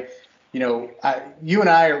in, right? You know, you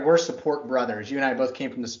and we're support brothers. You and I both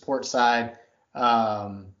came from the support side, you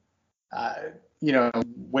know,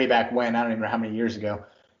 way back when. I don't even know how many years ago.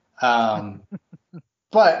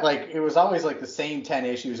 But like, it was always like the same 10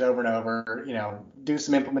 issues over and over, you know, do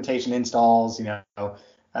some implementation installs, you know,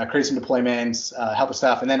 create some deployments, help with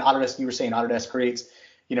stuff. And then Autodesk, you were saying Autodesk creates,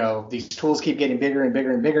 you know, these tools keep getting bigger and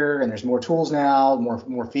bigger and bigger, and there's more tools now,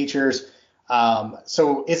 more features.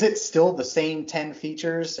 So is it still the same 10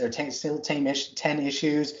 features, or still 10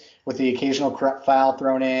 issues with the occasional corrupt file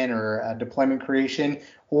thrown in, or deployment creation,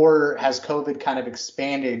 or has COVID kind of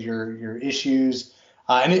expanded your issues?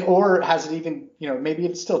 Or has it even, you know, maybe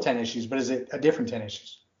it's still 10 issues, but is it a different 10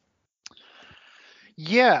 issues?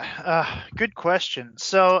 Yeah, good question.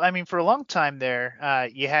 So, I mean, for a long time there,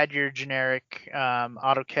 you had your generic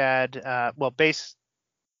AutoCAD,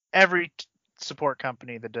 every support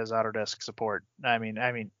company that does Autodesk support. I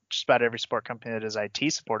mean, just about every support company that does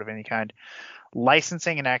IT support of any kind.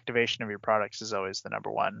 Licensing and activation of your products is always the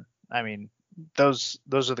number one. I mean, those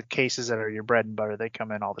are the cases that are your bread and butter. They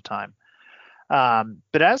come in all the time.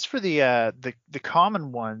 But as for the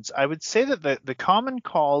common ones, I would say that the common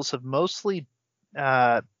calls have mostly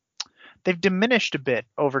they've diminished a bit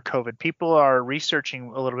over COVID. People are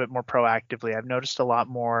researching a little bit more proactively. I've noticed a lot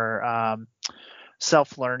more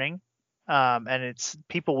self-learning, and it's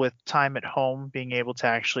people with time at home being able to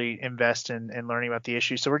actually invest in learning about the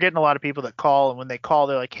issue. So we're getting a lot of people that call, and when they call,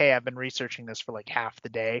 they're like, "Hey, I've been researching this for like half the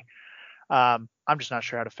day. I'm just not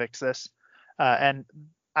sure how to fix this." And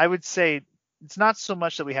I would say it's not so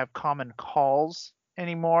much that we have common calls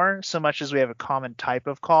anymore, so much as we have a common type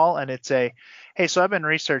of call, and it's hey, so I've been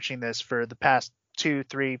researching this for the past 2,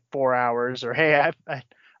 3, 4 hours, or hey, I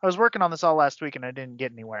was working on this all last week and I didn't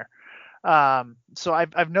get anywhere. So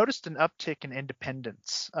I've noticed an uptick in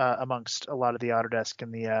independence amongst a lot of the Autodesk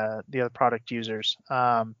and the other product users.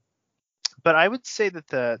 But I would say that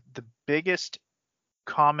the biggest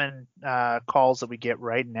common calls that we get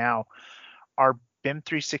right now are BIM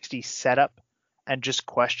 360 setup and just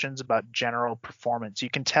questions about general performance. You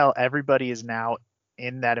can tell everybody is now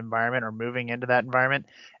in that environment or moving into that environment,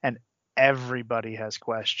 and everybody has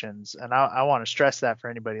questions. And I want to stress that for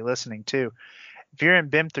anybody listening too. If you're in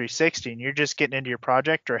BIM 360 and you're just getting into your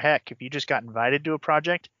project, or heck, if you just got invited to a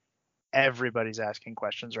project, everybody's asking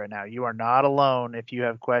questions right now. You are not alone if you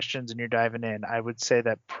have questions and you're diving in. I would say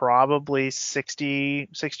that probably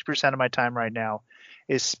 60% of my time right now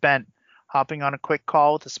is spent hopping on a quick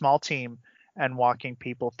call with a small team and walking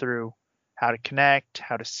people through how to connect,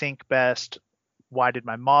 how to sync best, why did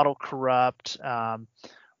my model corrupt,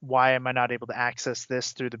 why am I not able to access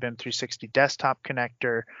this through the BIM 360 desktop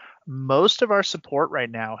connector. Most of our support right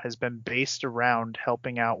now has been based around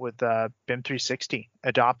helping out with BIM 360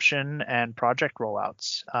 adoption and project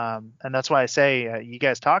rollouts. And that's why I say you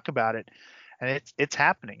guys talk about it, and it's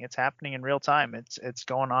happening. It's happening in real time. It's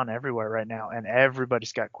going on everywhere right now, and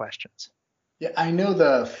everybody's got questions. Yeah, I know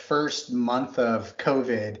the first month of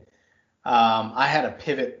COVID, I had to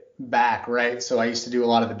pivot back, right? So I used to do a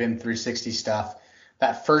lot of the BIM 360 stuff.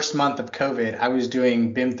 That first month of COVID, I was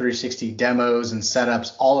doing BIM 360 demos and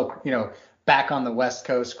setups all, back on the West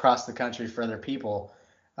Coast, across the country for other people,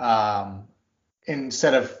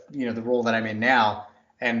 instead of, the role that I'm in now.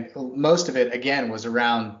 And most of it, again, was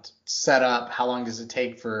around setup. How long does it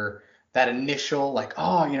take for that initial,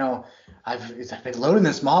 I've been loading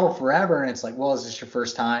this model forever. And it's like, well, is this your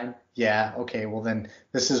first time? Yeah. Okay. Well, then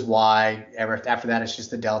this is why. After that, it's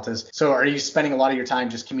just the deltas. So are you spending a lot of your time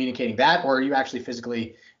just communicating that, or are you actually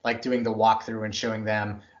physically doing the walkthrough and showing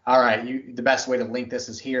them, all right, the best way to link this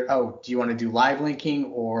is here. Oh, do you want to do live linking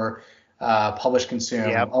or publish consume?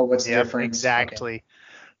 Yep. Oh, what's the difference? Exactly. Okay.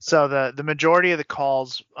 So the majority of the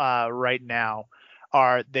calls right now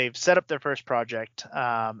are they've set up their first project,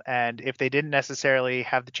 and if they didn't necessarily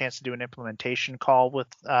have the chance to do an implementation call with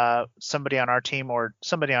somebody on our team or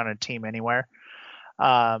somebody on a team anywhere,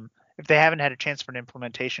 if they haven't had a chance for an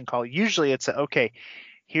implementation call, usually it's okay,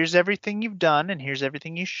 here's everything you've done and here's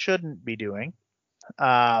everything you shouldn't be doing.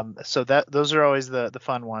 So those are always the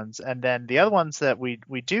fun ones. And then the other ones that we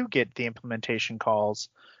do get the implementation calls,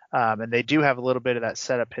 and they do have a little bit of that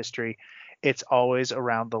setup history. It's always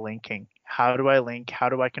around the linking. How do I link? How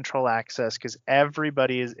do I control access? Because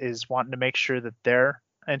everybody is wanting to make sure that their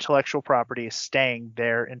intellectual property is staying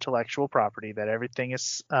their intellectual property, that everything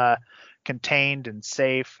is contained and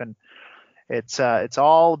safe. And it's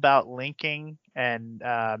all about linking and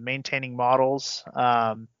maintaining models.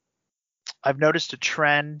 I've noticed a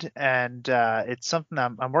trend, and it's something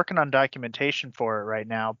I'm working on documentation for right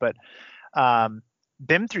now, but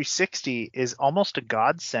BIM 360 is almost a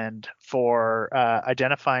godsend for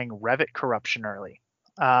identifying Revit corruption early.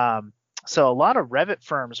 So a lot of Revit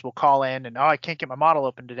firms will call in and, I can't get my model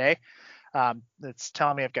open today. It's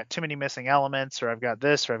telling me I've got too many missing elements, or I've got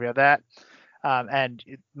this, or I've got that. And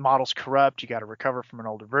model's corrupt. You got to recover from an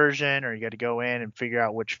older version, or you got to go in and figure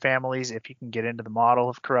out which families, if you can get into the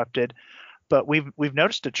model, have corrupted. But we've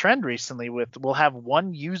noticed a trend recently we'll have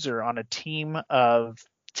one user on a team of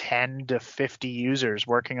 10 to 50 users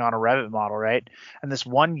working on a Revit model, right? And this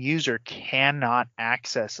one user cannot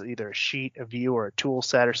access either a sheet, a view, or a tool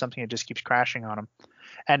set or something. It just keeps crashing on them.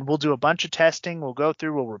 And we'll do a bunch of testing. We'll go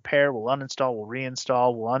through, we'll repair, we'll uninstall, we'll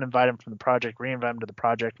reinstall, we'll uninvite them from the project, reinvite them to the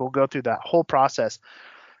project. We'll go through that whole process.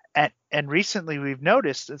 And recently we've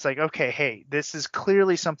noticed it's like, okay, hey, this is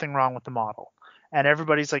clearly something wrong with the model. And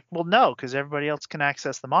everybody's like, well, no, because everybody else can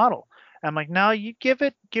access the model. I'm like, no, you give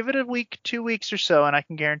it a week, 2 weeks or so, and I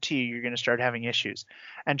can guarantee you're going to start having issues.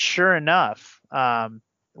 And sure enough,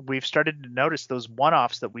 we've started to notice those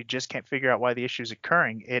one-offs that we just can't figure out why the issue is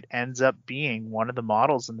occurring. It ends up being one of the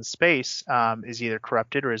models in the space is either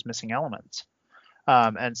corrupted or is missing elements.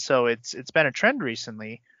 And so it's been a trend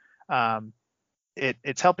recently.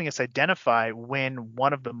 It's helping us identify when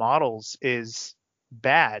one of the models is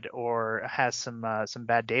bad or has some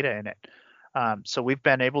bad data in it. So we've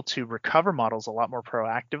been able to recover models a lot more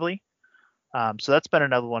proactively. So that's been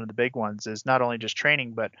another one of the big ones, is not only just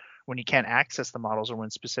training, but when you can't access the models or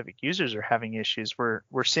when specific users are having issues,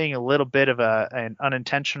 we're seeing a little bit of an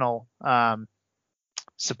unintentional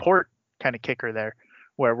support kind of kicker there,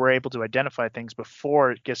 where we're able to identify things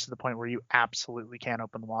before it gets to the point where you absolutely can't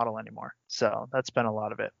open the model anymore. So that's been a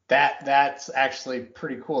lot of it. That's actually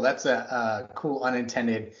pretty cool. That's a cool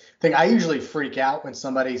unintended thing. I usually freak out when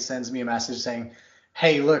somebody sends me a message saying,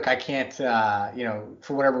 hey, look, I can't,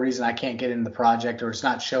 for whatever reason, I can't get into the project, or it's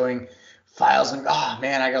not showing files and oh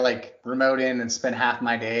man, I got like remote in and spend half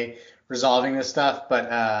my day resolving this stuff. But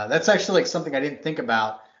that's actually like something I didn't think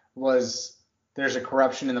about was there's a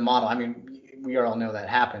corruption in the model. I mean, we all know that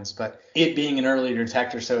happens, but it being an early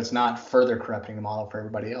detector, so it's not further corrupting the model for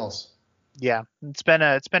everybody else. Yeah, it's been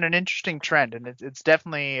an interesting trend, and it's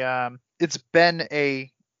definitely it's been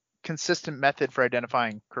a consistent method for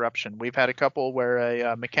identifying corruption. We've had a couple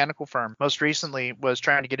where a mechanical firm most recently was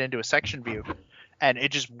trying to get into a section view, and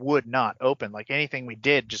it just would not open. Like anything we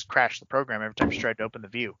did just crashed the program every time she tried to open the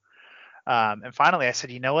view. And finally, I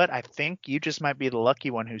said, you know what? I think you just might be the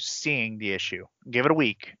lucky one who's seeing the issue. Give it a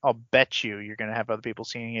week. I'll bet you're going to have other people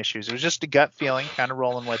seeing issues. It was just a gut feeling, kind of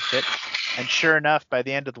rolling with it. And sure enough, by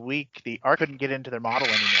the end of the week, the ARC couldn't get into their model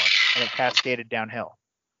anymore, and it cascaded downhill.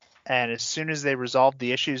 And as soon as they resolved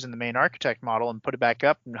the issues in the main architect model and put it back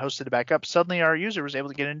up and hosted it back up, suddenly our user was able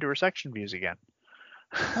to get into her section views again.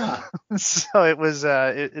 Huh. So it was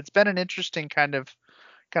it's been an interesting kind of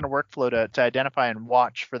workflow to identify and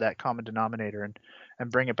watch for that common denominator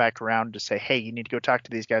and bring it back around to say, hey, you need to go talk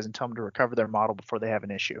to these guys and tell them to recover their model before they have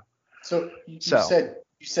an issue. So you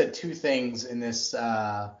said two things in this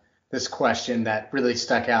this question that really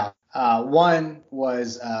stuck out. One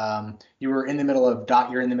was you were in the middle of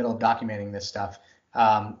documenting this stuff.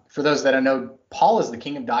 For those that don't know, Paul is the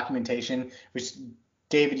king of documentation. Which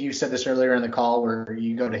David, you said this earlier in the call where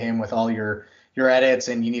you go to him with all your edits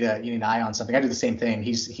and you need an eye on something. I do the same thing.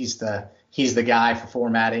 He's the guy for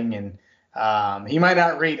formatting, and he might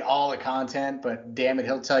not read all the content, but damn it,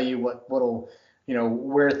 he'll tell you what'll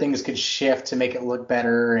where things could shift to make it look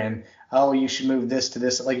better, and oh, you should move this to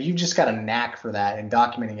this. Like, you've just got a knack for that and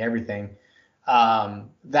documenting everything.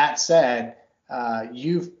 That said,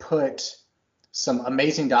 you've put some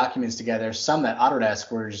amazing documents together, some that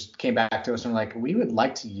Autodesk came back to us and were like, we would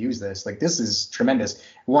like to use this. Like, this is tremendous.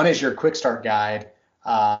 One is your quick start guide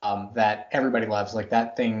that everybody loves. Like,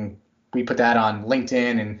 that thing, we put that on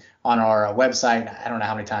LinkedIn and on our website. I don't know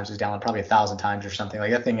how many times it's downloaded, probably 1,000 times or something.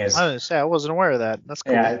 Like, that thing is. I was gonna say, I wasn't aware of that. That's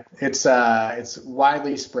cool. Yeah, it's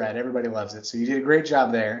widely spread. Everybody loves it. So you did a great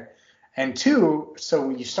job there. And two, so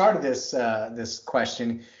when you started this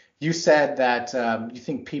question, you said that you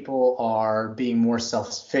think people are being more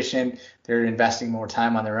self-sufficient. They're investing more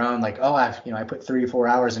time on their own. Like, oh, I put 3 or 4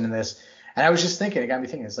 hours into this. And I was just thinking, it got me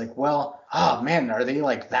thinking, it's like, well, oh man, are they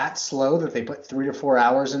like that slow that they put 3 to 4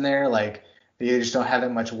 hours in there? Like, they just don't have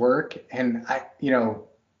that much work. And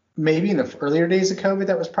maybe in the earlier days of COVID,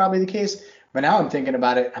 that was probably the case. But now I'm thinking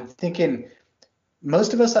about it. I'm thinking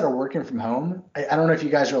most of us that are working from home, I don't know if you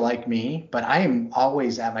guys are like me, but I am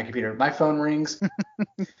always at my computer. My phone rings.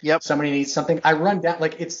 Yep. Somebody needs something. I run down,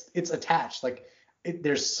 like it's attached. Like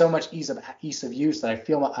there's so much ease of use that I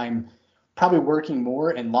feel I'm probably working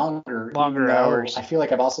more and longer hours. I feel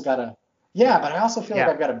like I've also got but I also feel like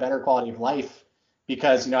I've got a better quality of life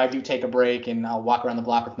because, I do take a break and I'll walk around the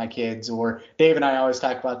block with my kids, or Dave and I always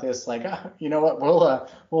talk about this, like, you know what,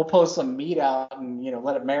 we'll post some meat out and,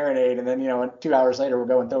 let it marinate. And then, 2 hours later, we'll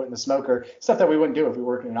go and throw it in the smoker, stuff that we wouldn't do if we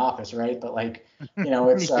worked in an office. Right. But like,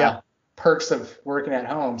 it's perks of working at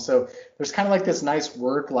home. So there's kind of like this nice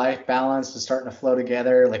work-life balance is starting to flow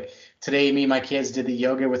together. Like today, me and my kids did the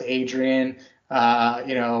yoga with Adrian.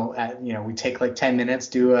 We take like 10 minutes,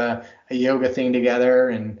 do a yoga thing together,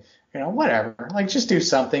 and whatever, like just do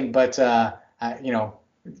something. But I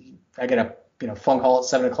get a phone call at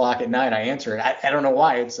 7:00 at night. I answer it. I don't know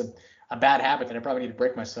why. It's a bad habit that I probably need to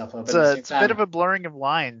break myself of. It's a bit of a blurring of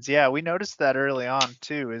lines. Yeah, we noticed that early on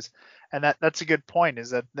too. And that's a good point. Is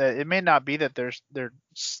that it may not be that they're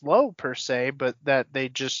slow per se, but that they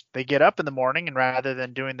get up in the morning, and rather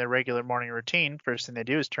than doing their regular morning routine, first thing they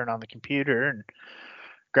do is turn on the computer and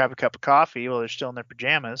grab a cup of coffee while they're still in their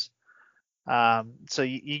pajamas. So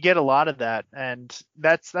you get a lot of that, and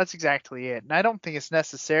that's exactly it. And I don't think it's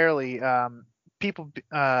necessarily people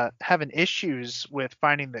having issues with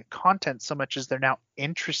finding the content so much as they're now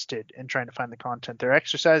interested in trying to find the content. They're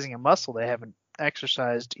exercising a muscle they haven't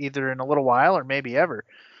exercised either in a little while or maybe ever.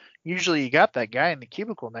 Usually you got that guy in the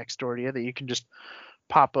cubicle next door to you that you can just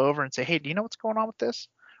pop over and say, hey, do you know what's going on with this?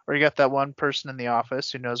 Or you got that one person in the office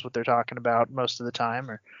who knows what they're talking about most of the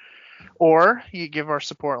time, or you give our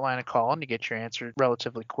support line a call and you get your answer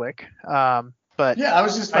relatively quick. But yeah, I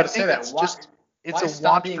was just about to say that. It's a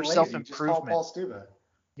want for self-improvement.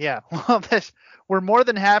 Yeah, well, we're more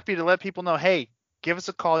than happy to let people know, hey, give us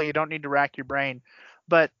a call. You don't need to rack your brain.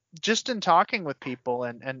 But just in talking with people,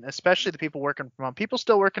 and especially the people working from home, people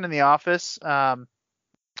still working in the office,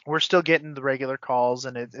 we're still getting the regular calls,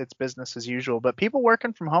 and it's business as usual. But people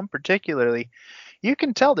working from home particularly, you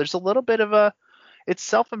can tell there's a little bit of it's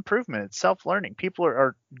self-improvement, it's self-learning. People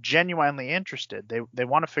are genuinely interested. They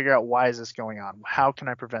want to figure out, why is this going on? How can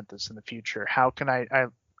I prevent this in the future? How can I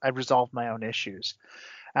resolve my own issues?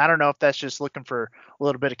 I don't know if that's just looking for a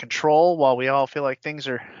little bit of control while we all feel like things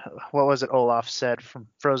are, what was it Olaf said from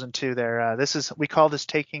Frozen 2 there? We call this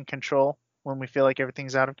taking control when we feel like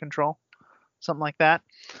everything's out of control. Something like that.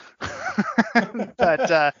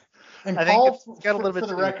 But And I Paul, think it's got a little bit for the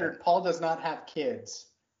to do with record, Paul does not have kids.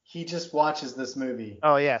 He just watches this movie.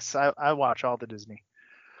 Oh yes, I watch all the Disney.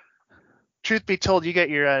 Truth be told, you got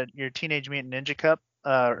your Teenage Mutant Ninja Cup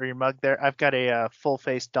or your mug there. I've got a full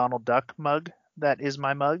face Donald Duck mug. That is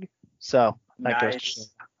my mug. So that goes to show.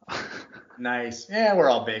 Nice. Yeah, we're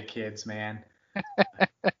all big kids, man.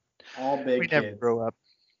 All big we kids. never grow up.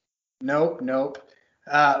 Nope.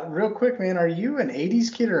 Real quick, man, are you an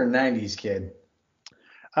 80s kid or a 90s kid?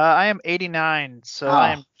 I am 89, so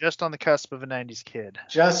I am just on the cusp of a 90s kid.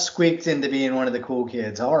 Just squeaked into being one of the cool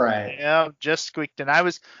kids. All right. Yeah, just squeaked in. I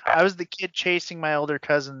was the kid chasing my older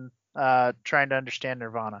cousin, trying to understand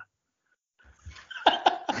Nirvana.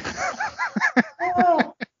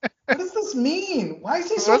 Oh, what does this mean? Why is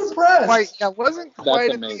he so depressed? Wasn't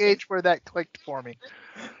quite at the age where that clicked for me.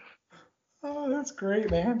 Oh, that's great,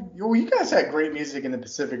 man. You guys had great music in the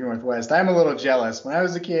Pacific Northwest. I'm a little jealous. When I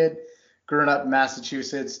was a kid, growing up in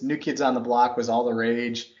Massachusetts, New Kids on the Block was all the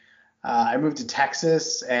rage. I moved to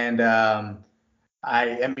Texas, and I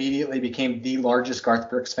immediately became the largest Garth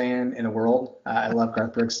Brooks fan in the world. I love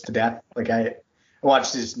Garth Brooks to death. Like, I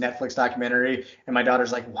watched this Netflix documentary, and my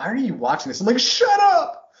daughter's like, "Why are you watching this?" I'm like, "Shut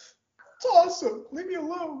up! It's awesome. Leave me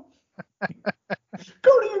alone.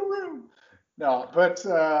 Go to your room." No, but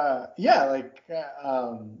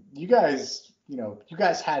you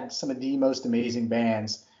guys had some of the most amazing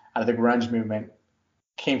bands out of the grunge movement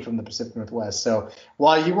came from the Pacific Northwest. So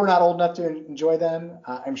while you were not old enough to enjoy them,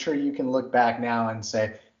 I'm sure you can look back now and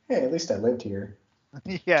say, "Hey, at least I lived here."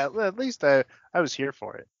 Yeah, at least I was here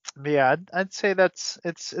for it. But yeah, I'd say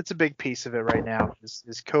it's a big piece of it right now is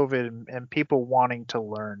COVID and people wanting to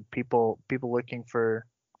learn, people looking for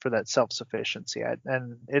that self-sufficiency.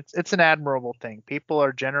 And it's an admirable thing. People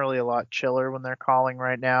are generally a lot chiller when they're calling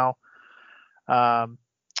right now. Well,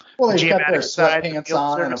 they've got their sweatpants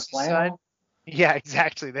on and a flannel. Yeah,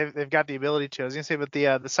 exactly. They've got the ability to. I was gonna say, but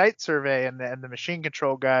the site survey and the machine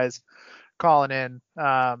control guys calling in,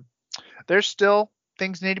 there's still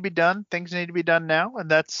things need to be done. Things need to be done now, and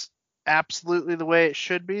that's absolutely the way it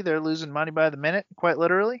should be. They're losing money by the minute, quite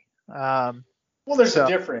literally. Well, there's a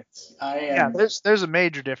difference. There's a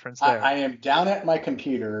major difference there. I am down at my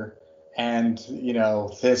computer, and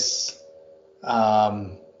this.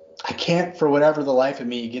 I can't, for whatever the life of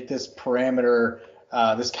me, get this parameter,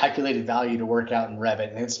 this calculated value to work out in Revit,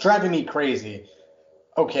 and it's driving me crazy.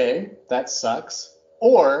 Okay, that sucks.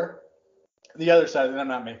 Or the other side, and I'm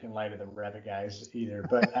not making light of the Revit guys either,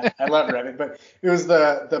 but I love Revit, but it was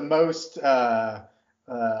the most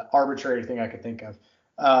arbitrary thing I could think of.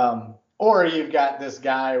 Or you've got this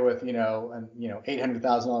guy with an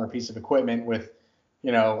 $800,000 piece of equipment with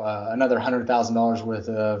another $100,000 worth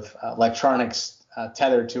of electronics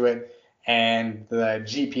tethered to it, and the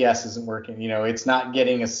GPS isn't working. It's not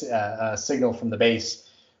getting a signal from the base.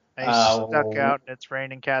 And he's stuck out, and it's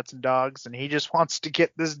raining cats and dogs, and he just wants to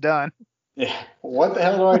get this done. Yeah, what the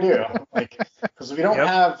hell do I do? Because we don't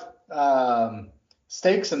have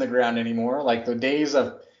stakes in the ground anymore. Like the days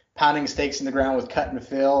of pounding stakes in the ground with cut and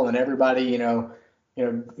fill, and everybody,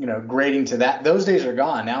 grading to that. Those days are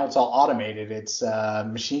gone. Now it's all automated. It's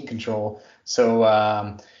machine control.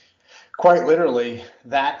 So quite literally,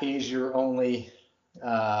 that is your only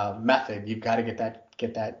method. You've got to get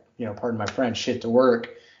that, pardon my French, shit to work.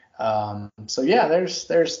 So yeah,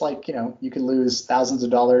 there's like, you could lose thousands of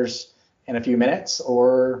dollars in a few minutes,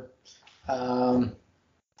 or call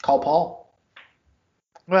Paul.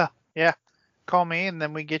 Well, yeah, call me, and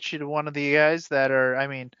then we get you to one of the guys that are. I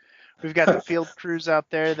mean, we've got the field crews out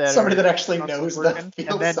there that somebody that actually knows the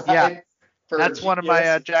field side. That's one of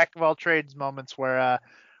my jack of all trades moments where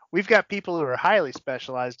we've got people who are highly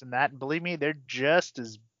specialized in that, and believe me, they're just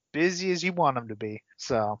as busy as you want them to be.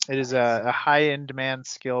 So it is a high in demand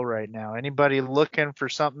skill right now. Anybody looking for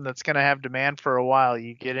something that's going to have demand for a while,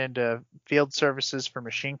 you get into field services for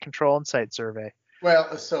machine control and site survey.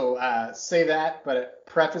 Well, so say that, but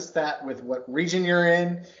preface that with what region you're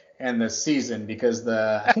in and the season, because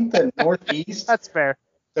I think the Northeast. That's fair.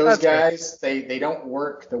 Those guys, they don't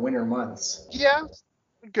work the winter months. Yeah,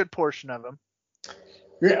 a good portion of them.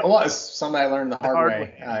 Yeah, well, it's something I learned the hard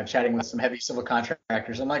way, chatting with some heavy civil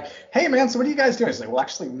contractors. I'm like, "Hey, man, so what are you guys doing?" It's like, "Well,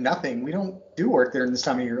 actually, nothing. We don't do work there in this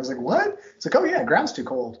time of year." I was like, "What?" It's like, "Oh, yeah, ground's too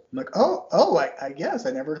cold." I'm like, "Oh, I guess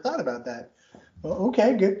I never thought about that." Well,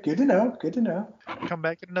 okay, good to know. Good to know. Come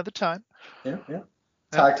back at another time. Yeah.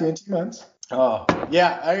 Talk to you in 2 months. Oh,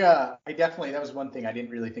 yeah. I definitely, that was one thing I didn't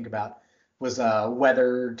really think about was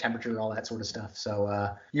weather, temperature, all that sort of stuff. So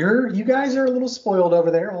you guys are a little spoiled over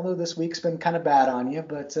there, although this week's been kind of bad on you.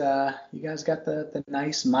 But you guys got the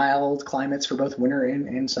nice, mild climates for both winter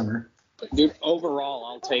and summer. Dude, overall,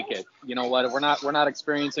 I'll take it. You know what? We're not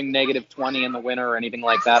experiencing -20 in the winter or anything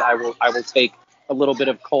like that. I will take a little bit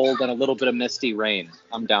of cold and a little bit of misty rain.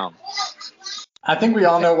 I'm down. I think we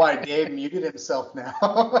all know why Dave muted himself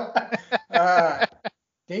now.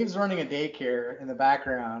 Dave's running a daycare in the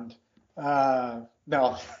background.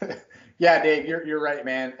 No, yeah, Dave, you're right,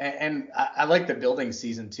 man. And I like the building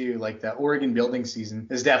season too. Like the Oregon building season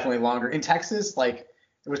is definitely longer. In Texas, like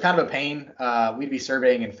it was kind of a pain. We'd be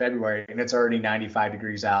surveying in February and it's already 95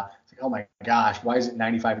 degrees out. It's like, oh my gosh, why is it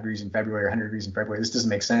 95 degrees in February or 100 degrees in February? This doesn't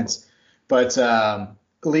make sense. But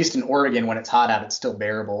at least in Oregon, when it's hot out, it's still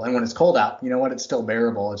bearable. And when it's cold out, you know what? It's still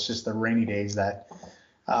bearable. It's just the rainy days that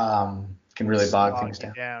can really bog things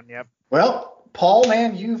down. Yep. Well, Paul,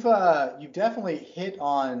 man, you've definitely hit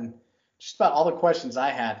on just about all the questions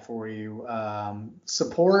I had for you.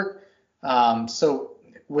 Support. So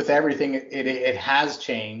with everything, it has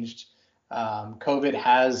changed. COVID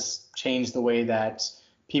has changed the way that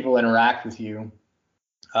people interact with you.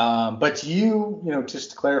 But you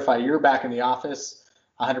just to clarify, you're back in the office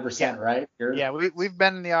 100%, right? Yeah, we've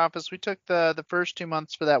been in the office. We took the first 2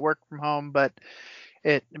 months for that work from home, but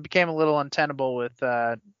it became a little untenable with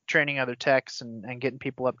training other techs and getting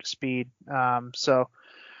people up to speed. So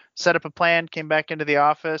set up a plan, came back into the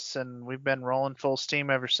office, and we've been rolling full steam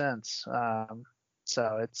ever since.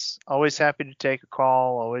 So it's always happy to take a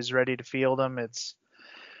call, always ready to field them.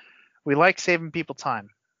 We like saving people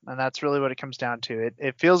time. And that's really what it comes down to.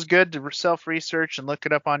 It feels good to self-research and look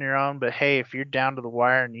it up on your own. But, hey, if you're down to the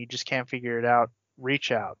wire and you just can't figure it out,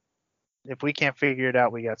 reach out. If we can't figure it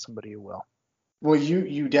out, we got somebody who will. Well,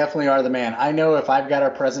 you definitely are the man. I know if I've got a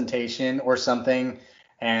presentation or something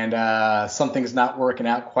and something's not working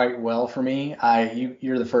out quite well for me,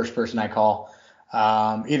 you're the first person I call.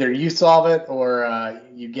 Either you solve it or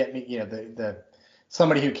you get me, the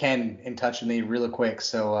somebody who can in touch with me really quick.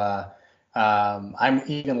 So I'm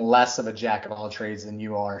even less of a jack of all trades than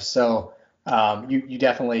you are. So you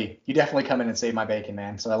definitely come in and save my bacon,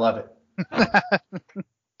 man. So I love it.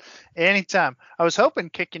 Anytime. I was hoping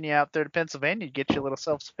kicking you out there to Pennsylvania to get you a little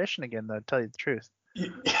self-sufficient again, though, to tell you the truth. You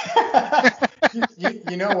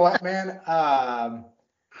know what, man?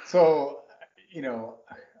 So,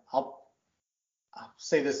 I'll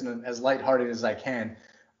say this in as lighthearted as I can.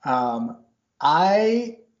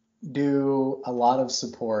 I do a lot of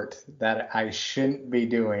support that I shouldn't be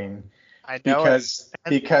doing. I know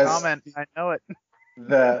because comment. I know it.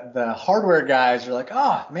 The hardware guys are like,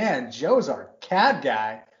 oh man, Joe's our CAD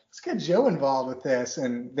guy. Let's get Joe involved with this,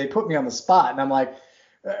 and they put me on the spot, and I'm like,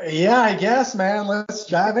 yeah, I guess, man. Let's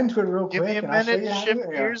dive into it real quick. Give me a minute to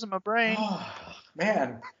shift gears in my brain. Oh,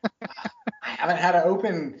 man, I haven't had to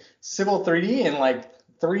open Civil 3D in like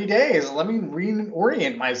 3 days. Let me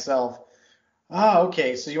reorient myself. Oh,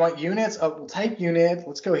 okay. So you want units? Oh, we'll type unit.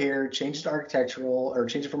 Let's go here. Change it to architectural, or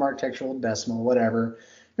change it from architectural to decimal, whatever.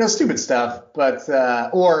 Stupid stuff. But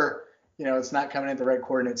or it's not coming in the right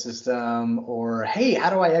coordinate system. Or hey,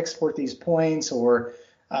 how do I export these points? Or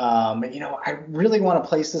I really want to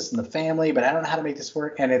place this in the family, but I don't know how to make this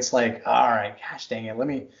work. And it's like, all right, gosh dang it, let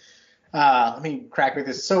me crack with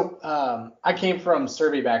this. So I came from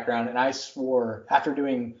survey background, and I swore after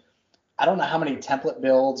doing I don't know how many template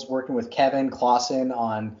builds, working with Kevin Clausen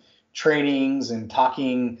on trainings and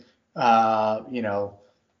talking,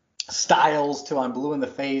 styles till I'm blue in the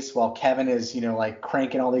face while Kevin is,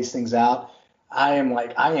 cranking all these things out. I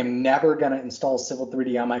am never going to install Civil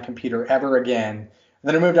 3D on my computer ever again. And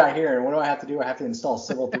then I moved out here, and what do I have to do? I have to install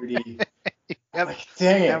Civil 3D.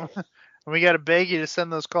 Dang it. We got to beg you to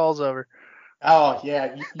send those calls over. Oh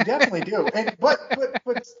yeah, you definitely do. And but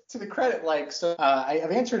to the credit,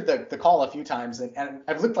 I've answered the call a few times, and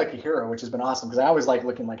I've looked like a hero, which has been awesome because I always like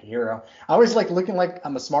looking like a hero. I always like looking like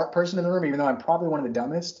I'm a smart person in the room, even though I'm probably one of the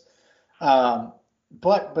dumbest.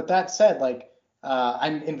 But that said,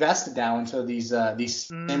 I'm invested now into these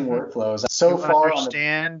SIM workflows. So you far,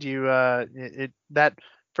 understand that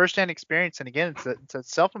firsthand experience, and again, it's a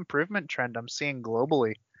self-improvement trend I'm seeing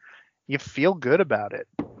globally. You feel good about it.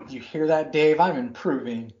 You hear that, Dave? I'm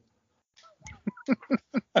improving.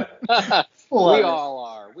 We all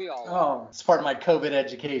are. Oh, it's part of my COVID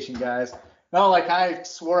education, guys. No, I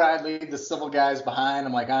swore I'd leave the civil guys behind.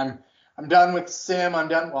 I'm like, I'm done with sim. I'm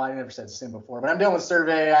done. Well, I never said sim before, but I'm done with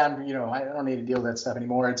survey. I don't need to deal with that stuff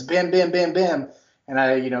anymore. It's BIM, BIM, BIM, BIM. and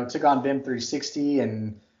I, took on BIM 360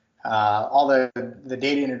 and all the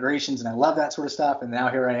data integrations, and I love that sort of stuff. And now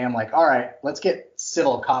here I am, like, all right, let's get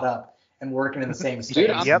Civil caught up and working in the same space.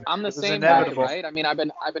 Dude, Yep. I'm the It was same inevitable. way, right? I mean, I've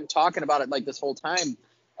been talking about it like this whole time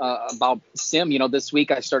about SIM. This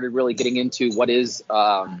week I started really getting into what is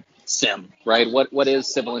SIM, right? What is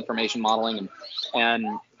civil information modeling, and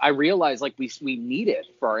I realized like we need it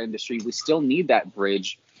for our industry. We still need that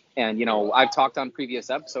bridge. And I've talked on previous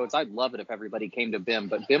episodes. I'd love it if everybody came to BIM,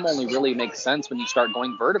 but BIM only really makes sense when you start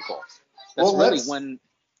going vertical. That's when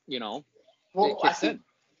it kicks in.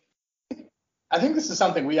 I think this is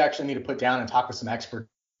something we actually need to put down and talk with some experts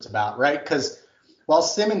about, right? Because while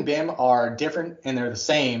SIM and BIM are different and they're the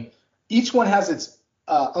same, each one has its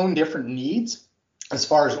own different needs as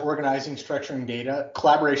far as organizing, structuring data.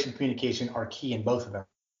 Collaboration, communication are key in both of them,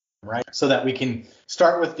 right? So that we can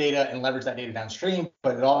start with data and leverage that data downstream,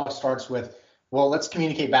 but it all starts with, well, let's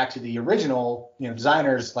communicate back to the original,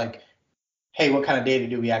 designers, like, hey, what kind of data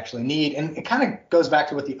do we actually need? And it kind of goes back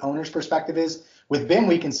to what the owner's perspective is. With BIM,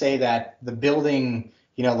 we can say that the building,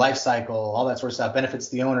 life cycle, all that sort of stuff benefits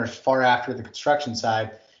the owners far after the construction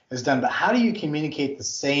side is done. But how do you communicate the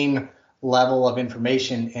same level of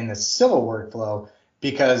information in the civil workflow?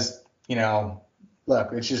 Because,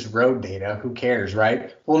 look, it's just road data. Who cares,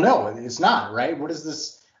 right? Well, no, it's not, right? What is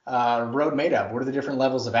this road made of? What are the different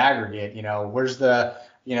levels of aggregate? Where's the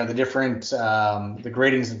different the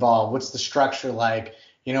gradings involved? What's the structure like?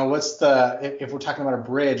 What's if we're talking about a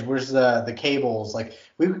bridge, where's the cables? Like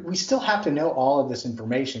we still have to know all of this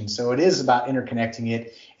information. So it is about interconnecting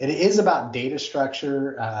it. It is about data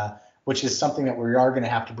structure, which is something that we are going to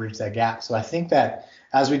have to bridge that gap. So I think that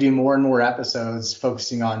as we do more and more episodes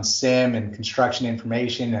focusing on SIM and construction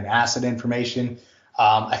information and asset information,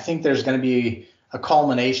 I think there's going to be a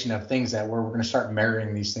culmination of things where we're going to start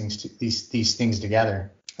marrying these things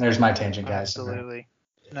together. And there's my tangent, guys. Absolutely.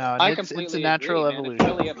 No, it's a natural evolution.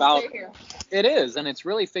 It's really about it is, and it's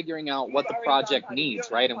really figuring out what the project needs,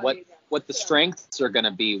 right? And what the strengths are going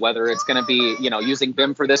to be, whether it's going to be, using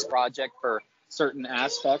BIM for this project for certain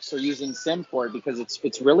aspects or using SIM for it, because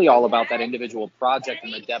it's really all about that individual project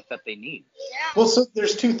and the depth that they need. Well, so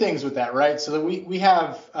there's two things with that, right? So that we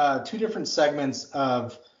have two different segments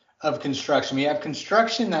of construction. We have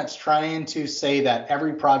construction that's trying to say that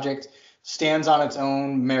every project stands on its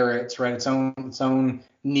own merits, right? Its own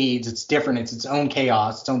needs. It's different. It's its own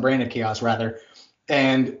chaos, its own brand of chaos, rather.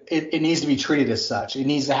 And it needs to be treated as such. It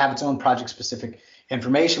needs to have its own project-specific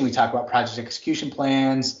information. We talk about project execution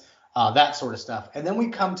plans, that sort of stuff. And then we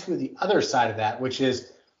come to the other side of that, which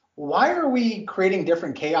is, why are we creating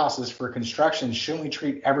different chaoses for construction? Shouldn't we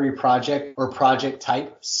treat every project or project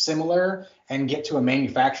type similar and get to a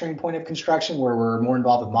manufacturing point of construction where we're more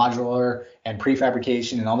involved with modular and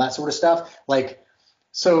prefabrication and all that sort of stuff?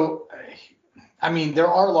 There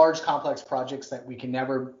are large complex projects that can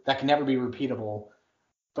never be repeatable,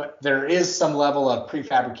 but there is some level of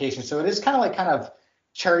prefabrication. So it is kind of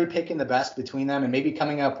cherry picking the best between them and maybe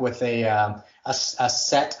coming up with a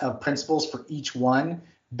set of principles for each one.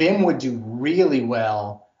 BIM would do really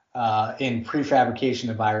well in prefabrication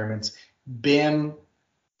environments. BIM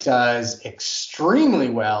does extremely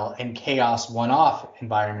well in chaos one-off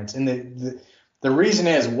environments. And the reason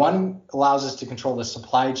is, one allows us to control the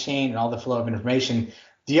supply chain and all the flow of information.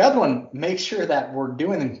 The other one makes sure that we're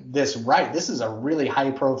doing this right. This is a really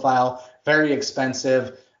high profile, very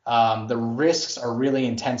expensive, the risks are really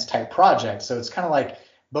intense type project. So it's kind of like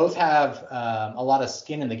both have a lot of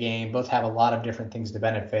skin in the game, both have a lot of different things to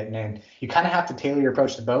benefit, and you kind of have to tailor your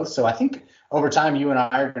approach to both. So I think over time, you and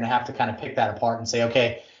I are going to have to kind of pick that apart and say,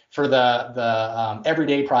 okay, for the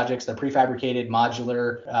everyday projects, the prefabricated,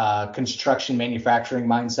 modular, construction, manufacturing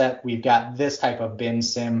mindset, we've got this type of BIM,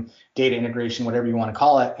 SIM, data integration, whatever you want to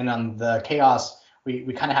call it. And on the chaos,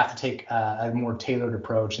 we kind of have to take a more tailored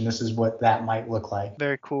approach, and this is what that might look like.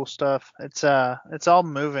 Very cool stuff. It's all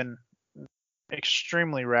moving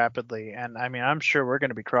extremely rapidly, and I mean, I'm sure we're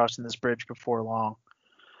going to be crossing this bridge before long.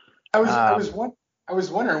 I was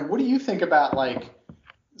wondering, what do you think about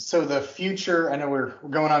so the future? I know we're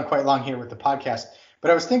going on quite long here with the podcast,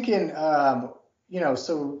 but I was thinking,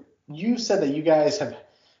 so you said that you guys have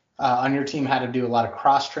on your team had to do a lot of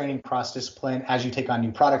cross-training, cross-discipline as you take on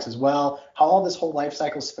new products as well. How all this whole life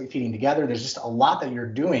cycle is feeding together. There's just a lot that you're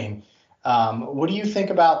doing. What do you think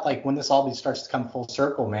about when this all starts to come full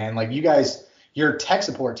circle, man? You guys, your tech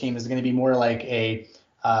support team is going to be more like a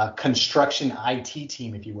construction IT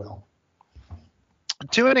team, if you will.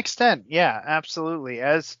 To an extent, yeah, absolutely.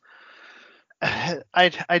 As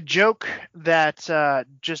I joke that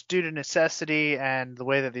just due to necessity and the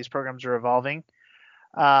way that these programs are evolving,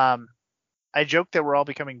 I joke that we're all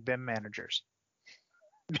becoming BIM managers.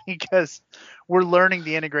 because we're learning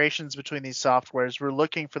the integrations between these softwares. We're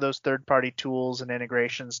looking for those third-party tools and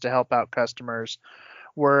integrations to help out customers.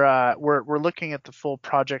 We're looking at the full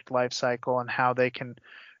project lifecycle and how they can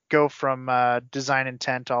go from design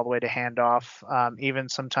intent all the way to handoff, even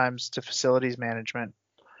sometimes to facilities management.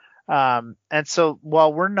 And so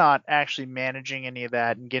while we're not actually managing any of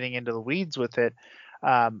that and getting into the weeds with it,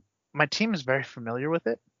 my team is very familiar with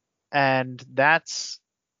it, and that's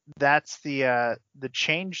the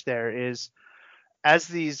change there is as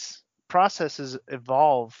these processes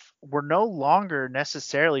evolve, we're no longer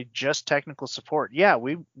necessarily just technical support. Yeah,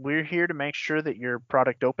 we're here to make sure that your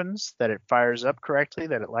product opens, that it fires up correctly,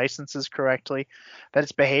 that it licenses correctly, that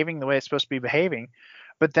it's behaving the way it's supposed to be behaving.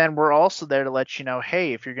 But then we're also there to let you know,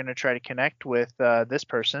 hey, if you're going to try to connect with this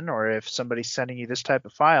person, or if somebody's sending you this type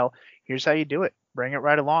of file, here's how you do it. Bring it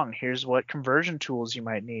right along. Here's what conversion tools you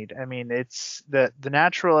might need. I mean, it's the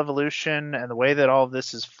natural evolution and the way that all of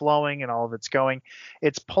this is flowing and all of it's going,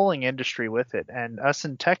 it's pulling industry with it. And us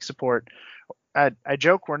in tech support, I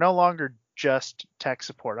joke, we're no longer just tech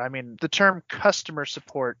support. I mean, the term customer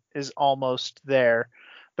support is almost there.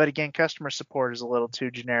 But again, customer support is a little too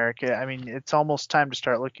generic. I mean, it's almost time to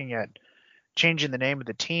start looking at changing the name of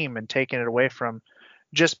the team and taking it away from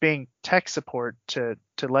just being tech support to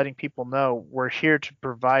letting people know we're here to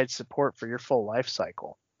provide support for your full life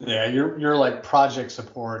cycle. Yeah, you're like project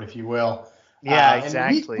support, if you will. Yeah,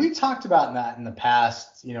 exactly. And we talked about that in the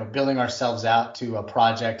past, building ourselves out to a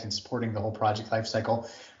project and supporting the whole project life cycle.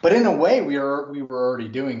 But in a way, we were already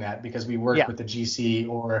doing that because we worked with the GC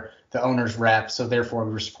or the owner's rep, so therefore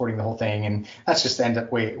we were supporting the whole thing, and that's just the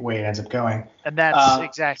way it ends up going. And that's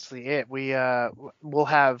exactly it. We'll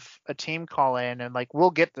have a team call in, and like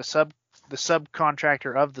we'll get the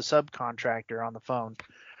subcontractor of the subcontractor on the phone,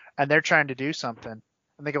 and they're trying to do something.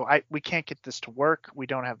 And they go, we can't get this to work. We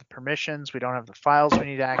don't have the permissions. We don't have the files we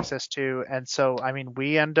need access to. And so, I mean,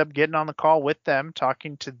 we end up getting on the call with them,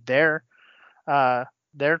 talking to their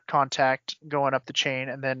contact going up the chain.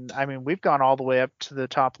 And then, I mean, we've gone all the way up to the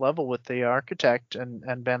top level with the architect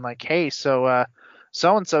and been like, hey,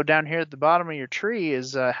 so-and-so down here at the bottom of your tree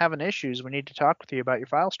is having issues. We need to talk with you about your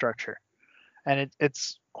file structure. And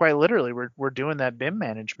it's quite literally, we're doing that BIM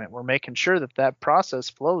management. We're making sure that process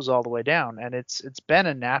flows all the way down. And it's been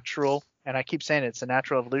a natural, and I keep saying it's a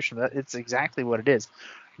natural evolution, but it's exactly what it is.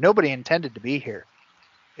 Nobody intended to be here.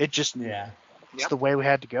 It just, it's the way we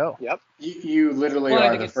had to go. Yep. You literally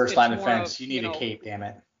are the first line of defense. You need a cape, damn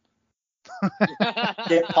it.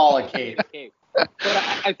 Get Paul a cape. But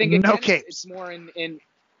I think it's more in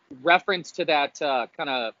reference to that kind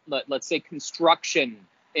of, let's say, construction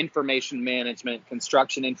information management,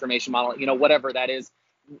 construction information model, whatever that is.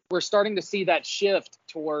 We're starting to see that shift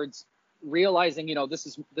towards realizing,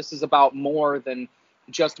 this is about more than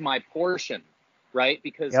just my portion, right?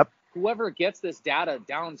 Because whoever gets this data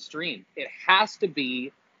downstream, it has to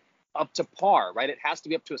be up to par, right? It has to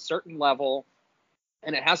be up to a certain level,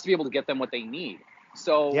 and it has to be able to get them what they need.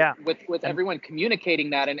 So with everyone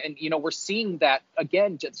communicating that, and we're seeing that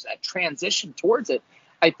again, just a transition towards it.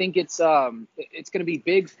 I think it's going to be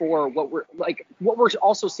big for what we're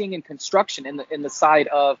also seeing in construction in the side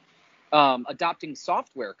of adopting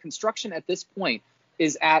software. Construction at this point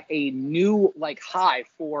is at a new high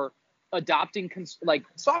for adopting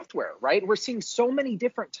software, right? We're seeing so many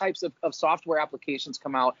different types of software applications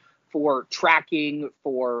come out for tracking,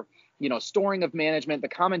 for storing of management, the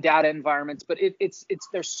common data environments, but it's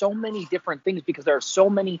there's so many different things because there are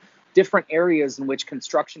so many different areas in which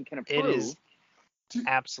construction can improve. It is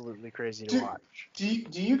absolutely crazy to watch. Do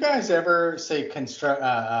you guys ever say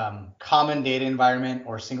common data environment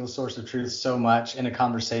or single source of truth so much in a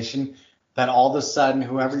conversation that all of a sudden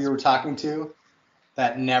whoever you were talking to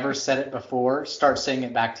that never said it before starts saying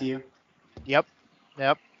it back to you? Yep.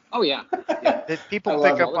 Oh yeah. People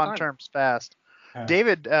pick up on terms fast.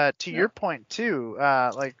 David, to your point too,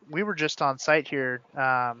 we were just on site here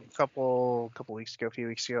a few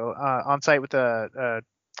weeks ago, on site with a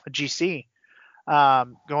GC.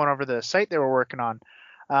 Going over the site they were working on.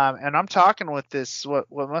 And I'm talking with this, what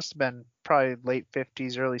must have been probably late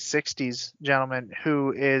 50s, early 60s gentleman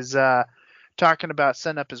who is talking about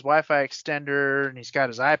setting up his Wi-Fi extender, and he's got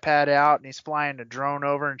his iPad out, and he's flying a drone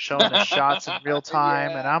over and showing us shots in real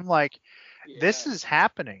time. And I'm like, this is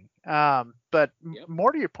happening. But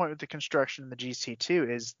more to your point with the construction and the GC too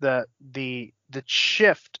is the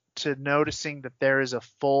shift to noticing that there is a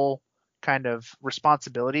full kind of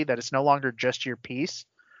responsibility, that it's no longer just your piece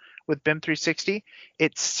with BIM 360.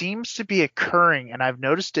 It seems to be occurring, and I've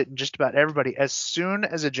noticed it in just about everybody. As soon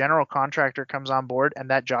as a general contractor comes on board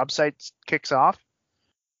and that job site kicks off,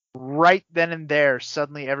 right then and there,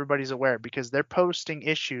 suddenly everybody's aware because they're posting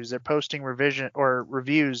issues, they're posting revision or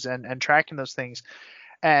reviews and tracking those things.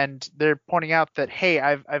 And they're pointing out that, hey,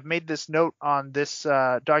 I've made this note on this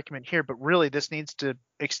document here, but really this needs to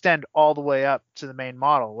extend all the way up to the main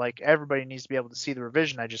model. Like everybody needs to be able to see the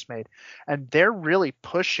revision I just made. And they're really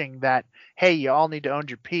pushing that, hey, you all need to own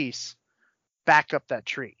your piece, back up that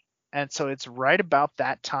tree. And so it's right about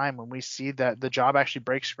that time when we see that the job actually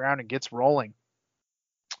breaks ground and gets rolling.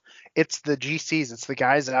 It's the GCs, it's the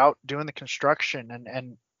guys out doing the construction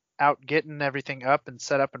and out getting everything up and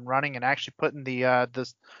set up and running and actually putting the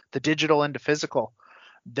digital into physical.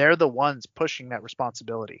 They're the ones pushing that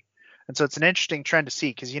responsibility. And so it's an interesting trend to see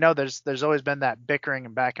because, there's always been that bickering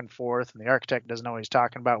and back and forth, and the architect doesn't know what he's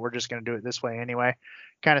talking about. We're just going to do it this way anyway,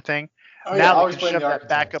 kind of thing. Oh, now always they can blame shove the that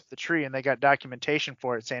back architect. up the tree, and they got documentation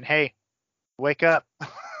for it saying, hey, wake up.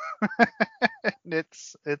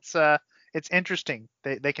 It's interesting.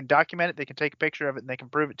 They can document it, they can take a picture of it, and they can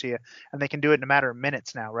prove it to you, and they can do it in a matter of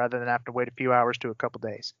minutes now rather than have to wait a few hours to a couple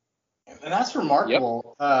days. And that's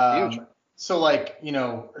remarkable. Huge. So like,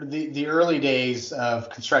 the early days of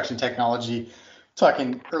construction technology,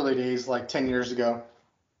 talking early days like 10 years ago.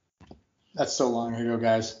 That's so long ago,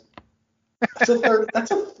 guys.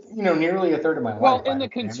 That's nearly a third of my life. Well, in man. the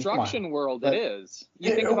Come on. construction world, But- it is.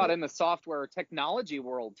 You think about in the software technology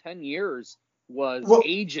world, 10 years was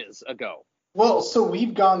ages ago. Well, so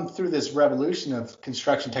we've gone through this revolution of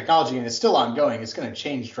construction technology, and it's still ongoing. It's going to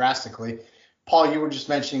change drastically. Paul, you were just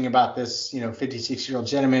mentioning about this, 56-year-old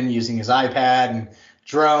gentleman using his iPad and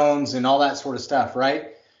drones and all that sort of stuff,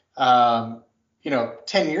 right? 10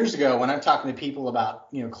 years ago, when I'm talking to people about,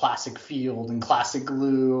 classic field and classic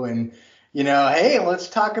glue and, hey, let's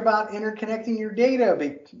talk about interconnecting your data.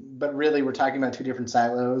 But really, we're talking about two different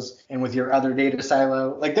silos. And with your other data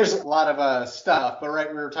silo, like there's a lot of stuff. But right,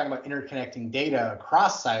 we were talking about interconnecting data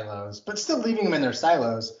across silos, but still leaving them in their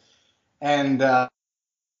silos. And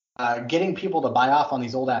getting people to buy off on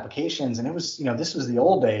these old applications. And it was, this was the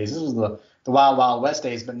old days. This was the wild, wild west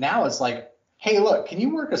days. But now it's like, hey, look, can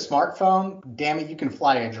you work a smartphone? Damn it, you can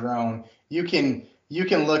fly a drone. You can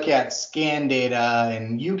look at scan data,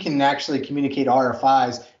 and you can actually communicate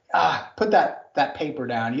RFIs. Put that paper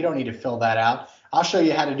down. You don't need to fill that out. I'll show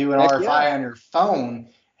you how to do an RFI on your phone,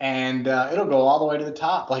 and it'll go all the way to the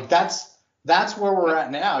top. Like that's where we're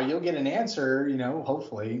at now. You'll get an answer,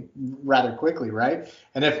 hopefully rather quickly, right?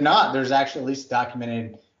 And if not, there's actually at least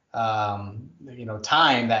documented,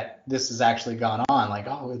 time that this has actually gone on. Like,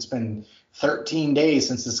 oh, it's been 13 days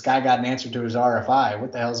since this guy got an answer to his RFI.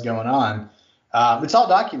 What the hell's going on? It's all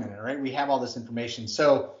documented, right? We have all this information.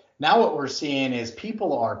 So now what we're seeing is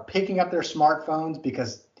people are picking up their smartphones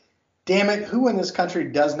because, damn it, who in this country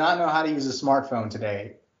does not know how to use a smartphone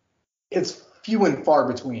today? It's few and far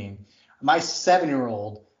between. My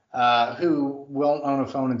 7-year-old, who won't own a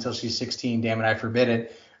phone until she's 16, damn it, I forbid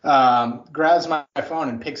it, grabs my phone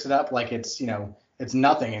and picks it up like it's, it's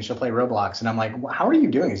nothing, and she'll play Roblox. And I'm like, how are you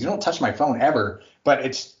doing this? You don't touch my phone ever. But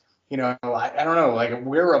it's, I don't know, like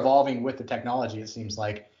we're evolving with the technology, it seems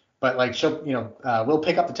like. But like she'll, we'll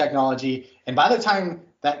pick up the technology. And by the time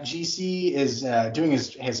that GC is doing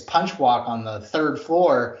his punch walk on the third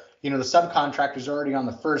floor, the subcontractor's already on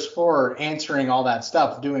the first floor answering all that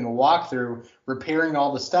stuff, doing a walkthrough, repairing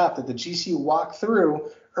all the stuff that the GC walked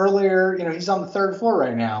through earlier. He's on the third floor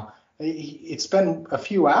right now. It's been a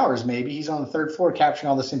few hours maybe. He's on the third floor capturing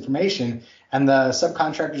all this information, and the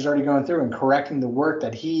subcontractor's already going through and correcting the work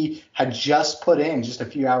that he had just put in just a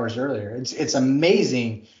few hours earlier. It's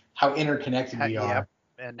amazing how interconnected we are. Yep.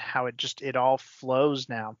 And how it all flows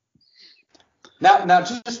now. Now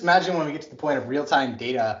just imagine when we get to the point of real-time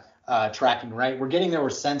data tracking, right? We're getting there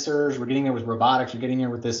with sensors, we're getting there with robotics, we're getting there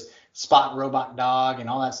with this Spot robot dog and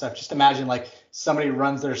all that stuff. Just imagine like somebody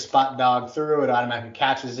runs their Spot dog through, it automatically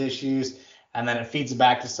catches issues, and then it feeds it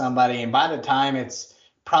back to somebody. And by the time it's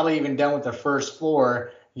probably even done with the first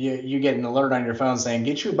floor, you get an alert on your phone saying,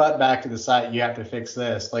 get your butt back to the site, you have to fix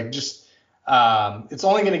this. Like just it's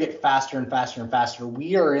only going to get faster and faster and faster.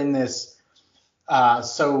 We are in this.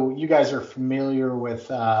 So you guys are familiar with,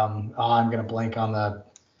 I'm going to blank on the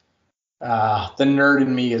nerd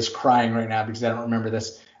in me is crying right now because I don't remember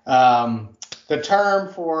this. The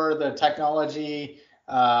term for the technology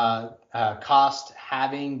cost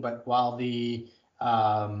halving, but while the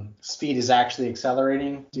speed is actually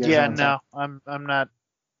accelerating. Yeah, no, I'm not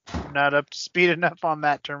up to speed enough on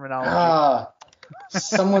that terminology.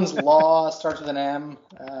 Someone's law starts with an M.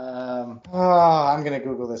 I'm gonna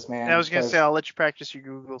Google this, man. I was gonna say I'll let you practice your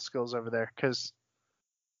Google skills over there, because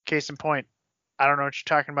case in point, I don't know what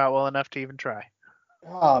you're talking about well enough to even try.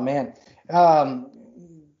 Oh man,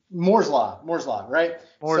 Moore's law, right?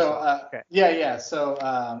 Moore's so, law. Okay. Yeah.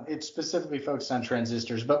 So it's specifically focused on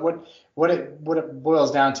transistors, but what it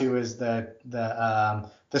boils down to is the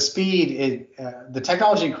speed. The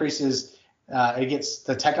technology increases.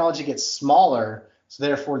 The technology gets smaller, so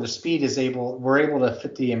therefore the speed we're able to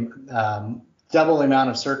fit the double the amount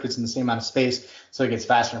of circuits in the same amount of space, so it gets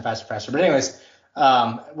faster and faster and faster. But anyways,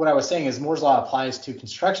 what I was saying is Moore's law applies to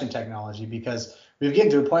construction technology because we've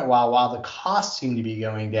gotten to a point while the costs seem to be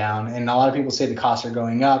going down, and a lot of people say the costs are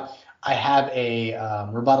going up. I have a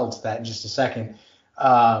rebuttal to that in just a second.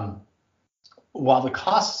 While the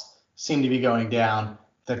costs seem to be going down,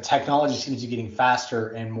 the technology seems to be getting faster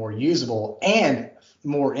and more usable and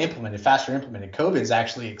faster implemented. COVID's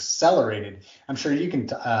actually accelerated. I'm sure you can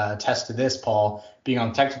attest to this, Paul, being on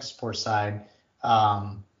the technical support side.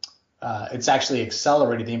 It's actually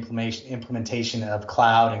accelerated the implementation of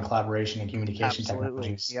cloud and collaboration and communication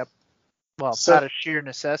technologies. Yep. Well, out of sheer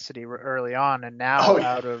necessity early on, and now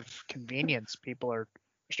out of convenience, people are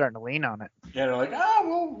starting to lean on it. Yeah, they're like,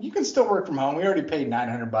 well, you can still work from home. We already paid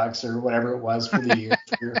 $900 or whatever it was for the year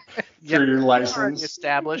for your license. Already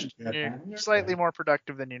established. You're slightly more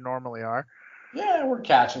productive than you normally are. Yeah, we're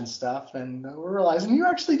catching stuff, and we're realizing you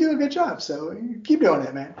actually do a good job. So keep doing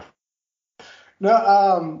it, man.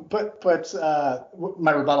 No, but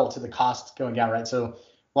my rebuttal to the cost going down, right? So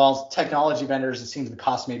while technology vendors, it seems the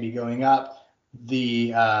cost may be going up.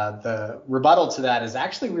 The rebuttal to that is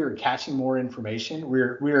actually we are catching more information. We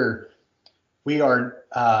are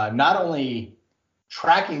not only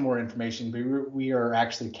tracking more information, but we are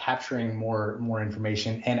actually capturing more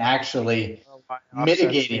information and actually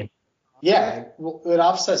mitigating. Yeah, well, it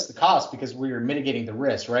offsets the cost because we are mitigating the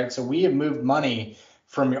risk, right? So we have moved money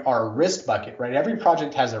from our risk bucket, right? Every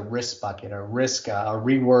project has a risk bucket, a risk, a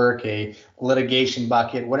rework, a litigation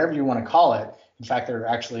bucket, whatever you want to call it. In fact, they're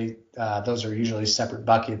actually, those are usually separate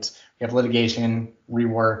buckets. We have litigation,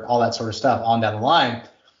 rework, all that sort of stuff on down the line.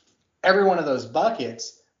 Every one of those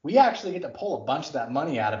buckets, we actually get to pull a bunch of that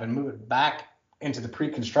money out of and move it back into the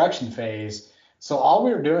pre-construction phase. So all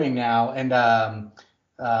we're doing now, and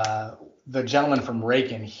the gentleman from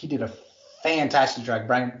Raken, he did a fantastic job,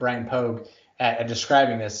 Brian Pogue, at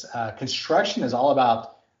describing this. Construction is all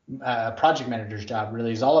about, project manager's job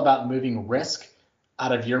really is all about moving risk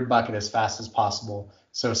out of your bucket as fast as possible.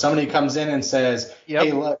 So if somebody comes in and says,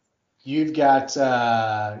 hey, look, you've got,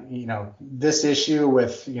 this issue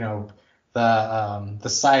with, the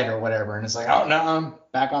site or whatever. And it's like, oh, no, I'm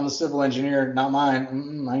back on the civil engineer, not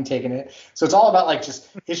mine. I ain't taking it. So it's all about like just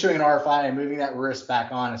issuing an RFI and moving that risk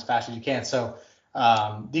back on as fast as you can. So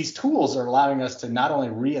these tools are allowing us to not only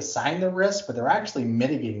reassign the risk, but they're actually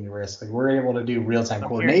mitigating the risk. Like we're able to do real-time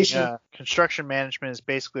coordination. Construction management is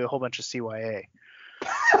basically a whole bunch of CYA.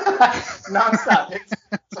 Nonstop. It's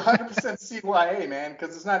 100% CYA, man,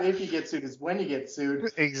 because it's not if you get sued, it's when you get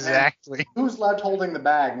sued. Exactly. And who's left holding the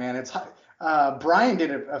bag, man? It's Brian did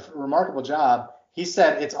a remarkable job. He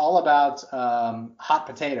said it's all about hot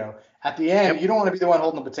potato. At the end, you don't want to be the one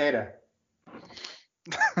holding the potato.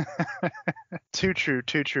 Too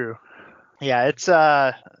true. Yeah, it's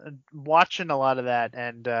watching a lot of that,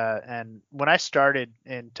 and when I started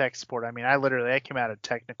in tech support, I mean, I came out of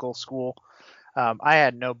technical school. I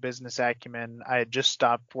had no business acumen. I had just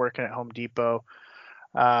stopped working at Home Depot.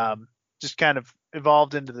 Just kind of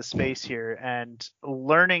evolved into the space here and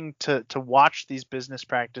learning to watch these business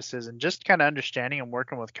practices and just kind of understanding and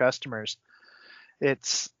working with customers.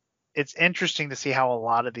 It's interesting to see how a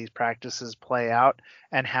lot of these practices play out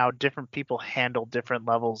and how different people handle different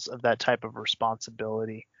levels of that type of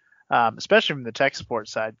responsibility, especially from the tech support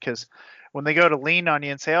side, because when they go to lean on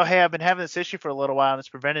you and say, oh, hey, I've been having this issue for a little while and it's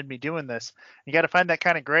prevented me doing this, you got to find that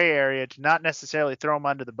kind of gray area to not necessarily throw them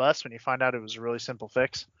under the bus when you find out it was a really simple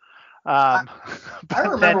fix. I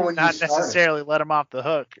remember when you not started. necessarily let them off the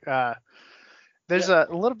hook. There's a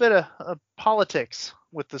little bit of politics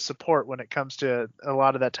with the support when it comes to a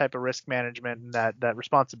lot of that type of risk management and that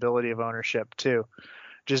responsibility of ownership too.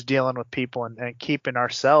 Just dealing with people and keeping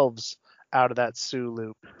ourselves out of that sue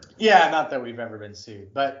loop. Yeah, not that we've ever been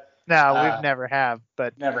sued, but no, we've never have.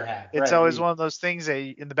 But never have. It's always one of those things that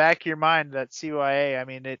in the back of your mind, that CYA. I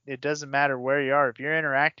mean, it doesn't matter where you are. If you're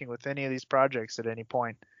interacting with any of these projects at any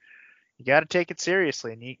point, you got to take it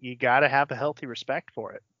seriously, and you got to have a healthy respect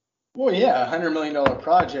for it. Well, yeah, $100 million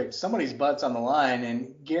project, somebody's butt's on the line,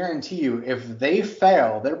 and guarantee you, if they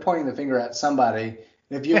fail, they're pointing the finger at somebody.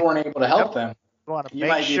 If you weren't able to help them, you want to you make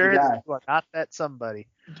might sure be the guy. that you are not that somebody.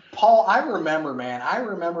 Paul, I remember, man. I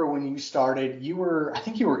remember when you started, I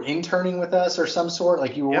think you were interning with us or some sort,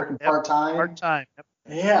 like you were working part-time. Part-time. Yep.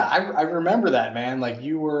 Yeah, I remember that, man. Like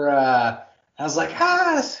you were, I was like,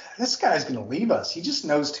 this guy's going to leave us. He just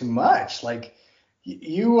knows too much. Like,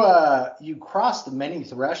 you crossed many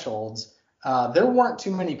thresholds. There weren't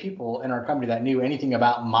too many people in our company that knew anything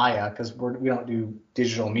about Maya because we don't do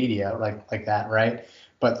digital media like that, right?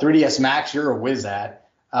 But 3ds Max, you're a whiz at.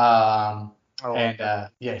 Yeah,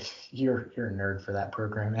 you're a nerd for that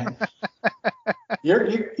program, man.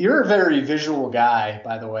 You're a very visual guy,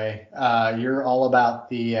 by the way. You're all about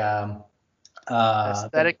the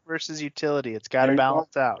aesthetic versus utility. It's got to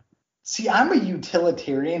balance out. See, I'm a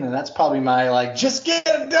utilitarian, and that's probably my like just get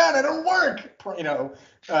it done, it'll work,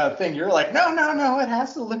 thing. You're like, no, it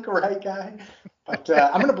has to look right, guy. But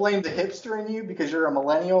I'm gonna blame the hipster in you because you're a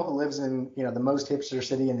millennial who lives in the most hipster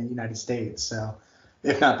city in the United States, so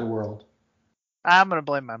if not the world. I'm gonna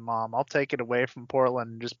blame my mom. I'll take it away from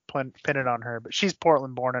Portland and just pin it on her. But she's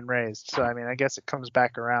Portland born and raised, so I mean, I guess it comes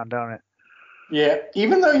back around, don't it? Yeah,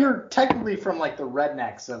 even though you're technically from like the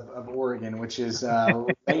rednecks of Oregon, which is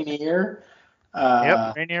Rainier.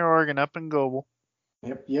 Rainier, Oregon, up in Goble.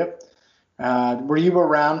 Yep. Were you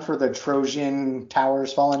around for the Trojan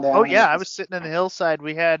towers falling down? Oh yeah, I was sitting in the hillside.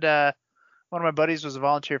 We had one of my buddies was a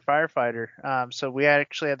volunteer firefighter, so we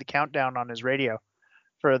actually had the countdown on his radio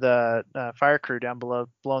for the fire crew down below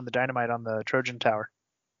blowing the dynamite on the Trojan tower.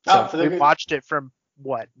 So we watched it from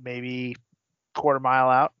maybe quarter mile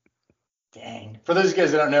out. Dang. For those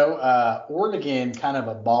guys that don't know, Oregon kind of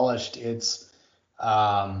abolished its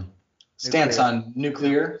stance on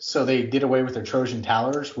nuclear. So they did away with their Trojan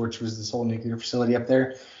towers, which was this whole nuclear facility up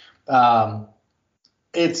there.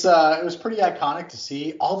 It was pretty iconic to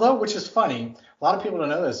see, although, which is funny, a lot of people don't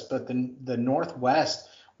know this, but the Northwest,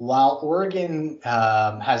 while Oregon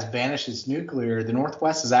has banished its nuclear, the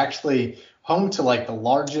Northwest is actually home to like the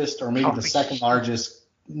largest or maybe the second largest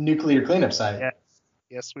nuclear cleanup site.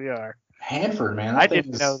 Yes, we are. Hanford, man. I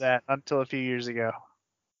didn't know that until a few years ago.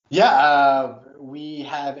 Yeah, we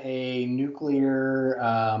have a nuclear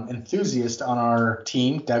enthusiast on our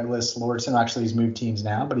team, Douglas Lordson. Actually, he's moved teams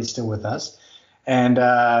now, but he's still with us. And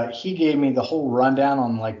he gave me the whole rundown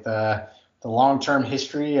on like the long-term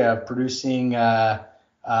history of producing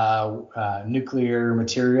nuclear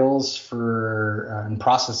materials and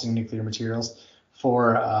processing nuclear materials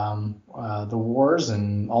for the wars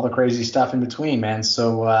and all the crazy stuff in between, man.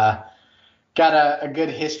 So got a good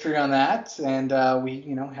history on that, and we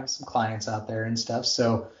have some clients out there and stuff.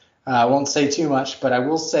 So I won't say too much, but I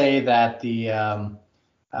will say that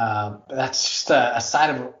that's just a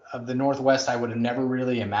side of the Northwest I would have never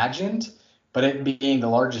really imagined. But it being the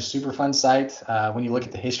largest Superfund site, when you look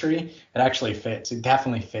at the history, it actually fits. It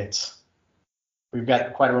definitely fits. We've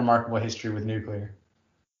got quite a remarkable history with nuclear.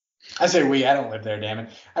 I say we. I don't live there, damn it.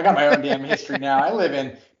 I got my own damn history now. I live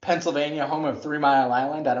in Pennsylvania, home of 3 Mile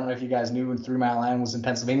Island. I don't know if you guys knew when 3 Mile Island was in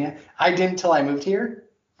Pennsylvania. I didn't until I moved here.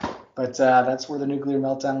 But that's where the nuclear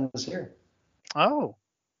meltdown was here. Oh,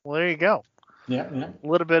 well, there you go. Yeah. A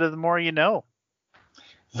little bit of the more you know.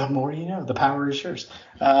 The more you know. The power is yours.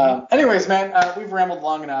 Anyways, man, we've rambled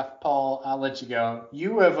long enough. Paul, I'll let you go.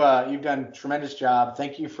 You've done a tremendous job.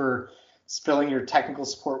 Thank you for spilling your technical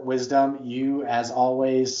support wisdom. You, as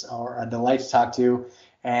always, are a delight to talk to.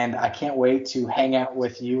 And I can't wait to hang out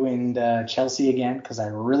with you and Chelsea again because I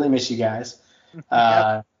really miss you guys.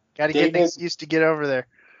 Got to get an excuse to get over there.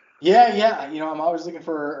 Yeah. I'm always looking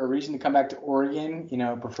for a reason to come back to Oregon,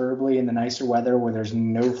 preferably in the nicer weather where there's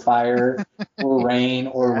no fire or rain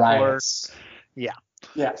or riots. Yeah.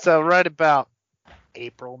 So right about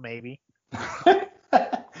April, maybe.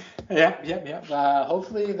 Yeah.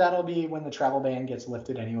 Hopefully that'll be when the travel ban gets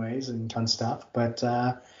lifted anyways and fun stuff. But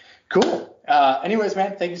cool. Anyways,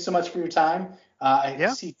 man, thank you so much for your time.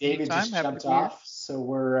 I see David just jumped off, so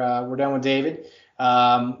we're done with David.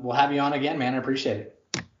 We'll have you on again, man. I appreciate it.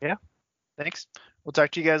 Yeah. Thanks. We'll talk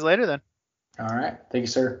to you guys later then. All right. Thank you,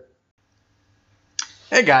 sir.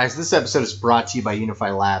 Hey guys, this episode is brought to you by Unify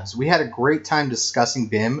Labs. We had a great time discussing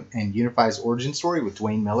BIM and Unify's origin story with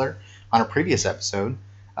Dwayne Miller on a previous episode.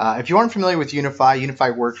 If you aren't familiar with Unify, Unify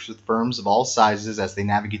works with firms of all sizes as they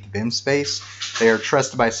navigate the BIM space. They are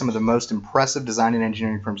trusted by some of the most impressive design and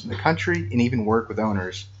engineering firms in the country and even work with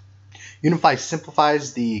owners. Unify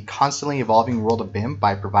simplifies the constantly evolving world of BIM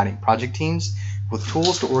by providing project teams with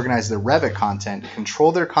tools to organize their Revit content,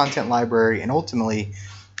 control their content library, and ultimately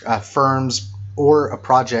firms or a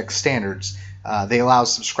project standards. They allow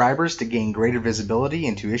subscribers to gain greater visibility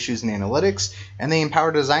into issues and analytics, and they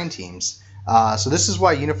empower design teams. So this is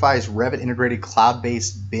why Unify's Revit integrated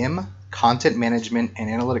cloud-based BIM content management and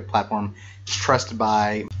analytic platform is trusted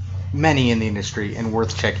by many in the industry and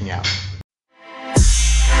worth checking out.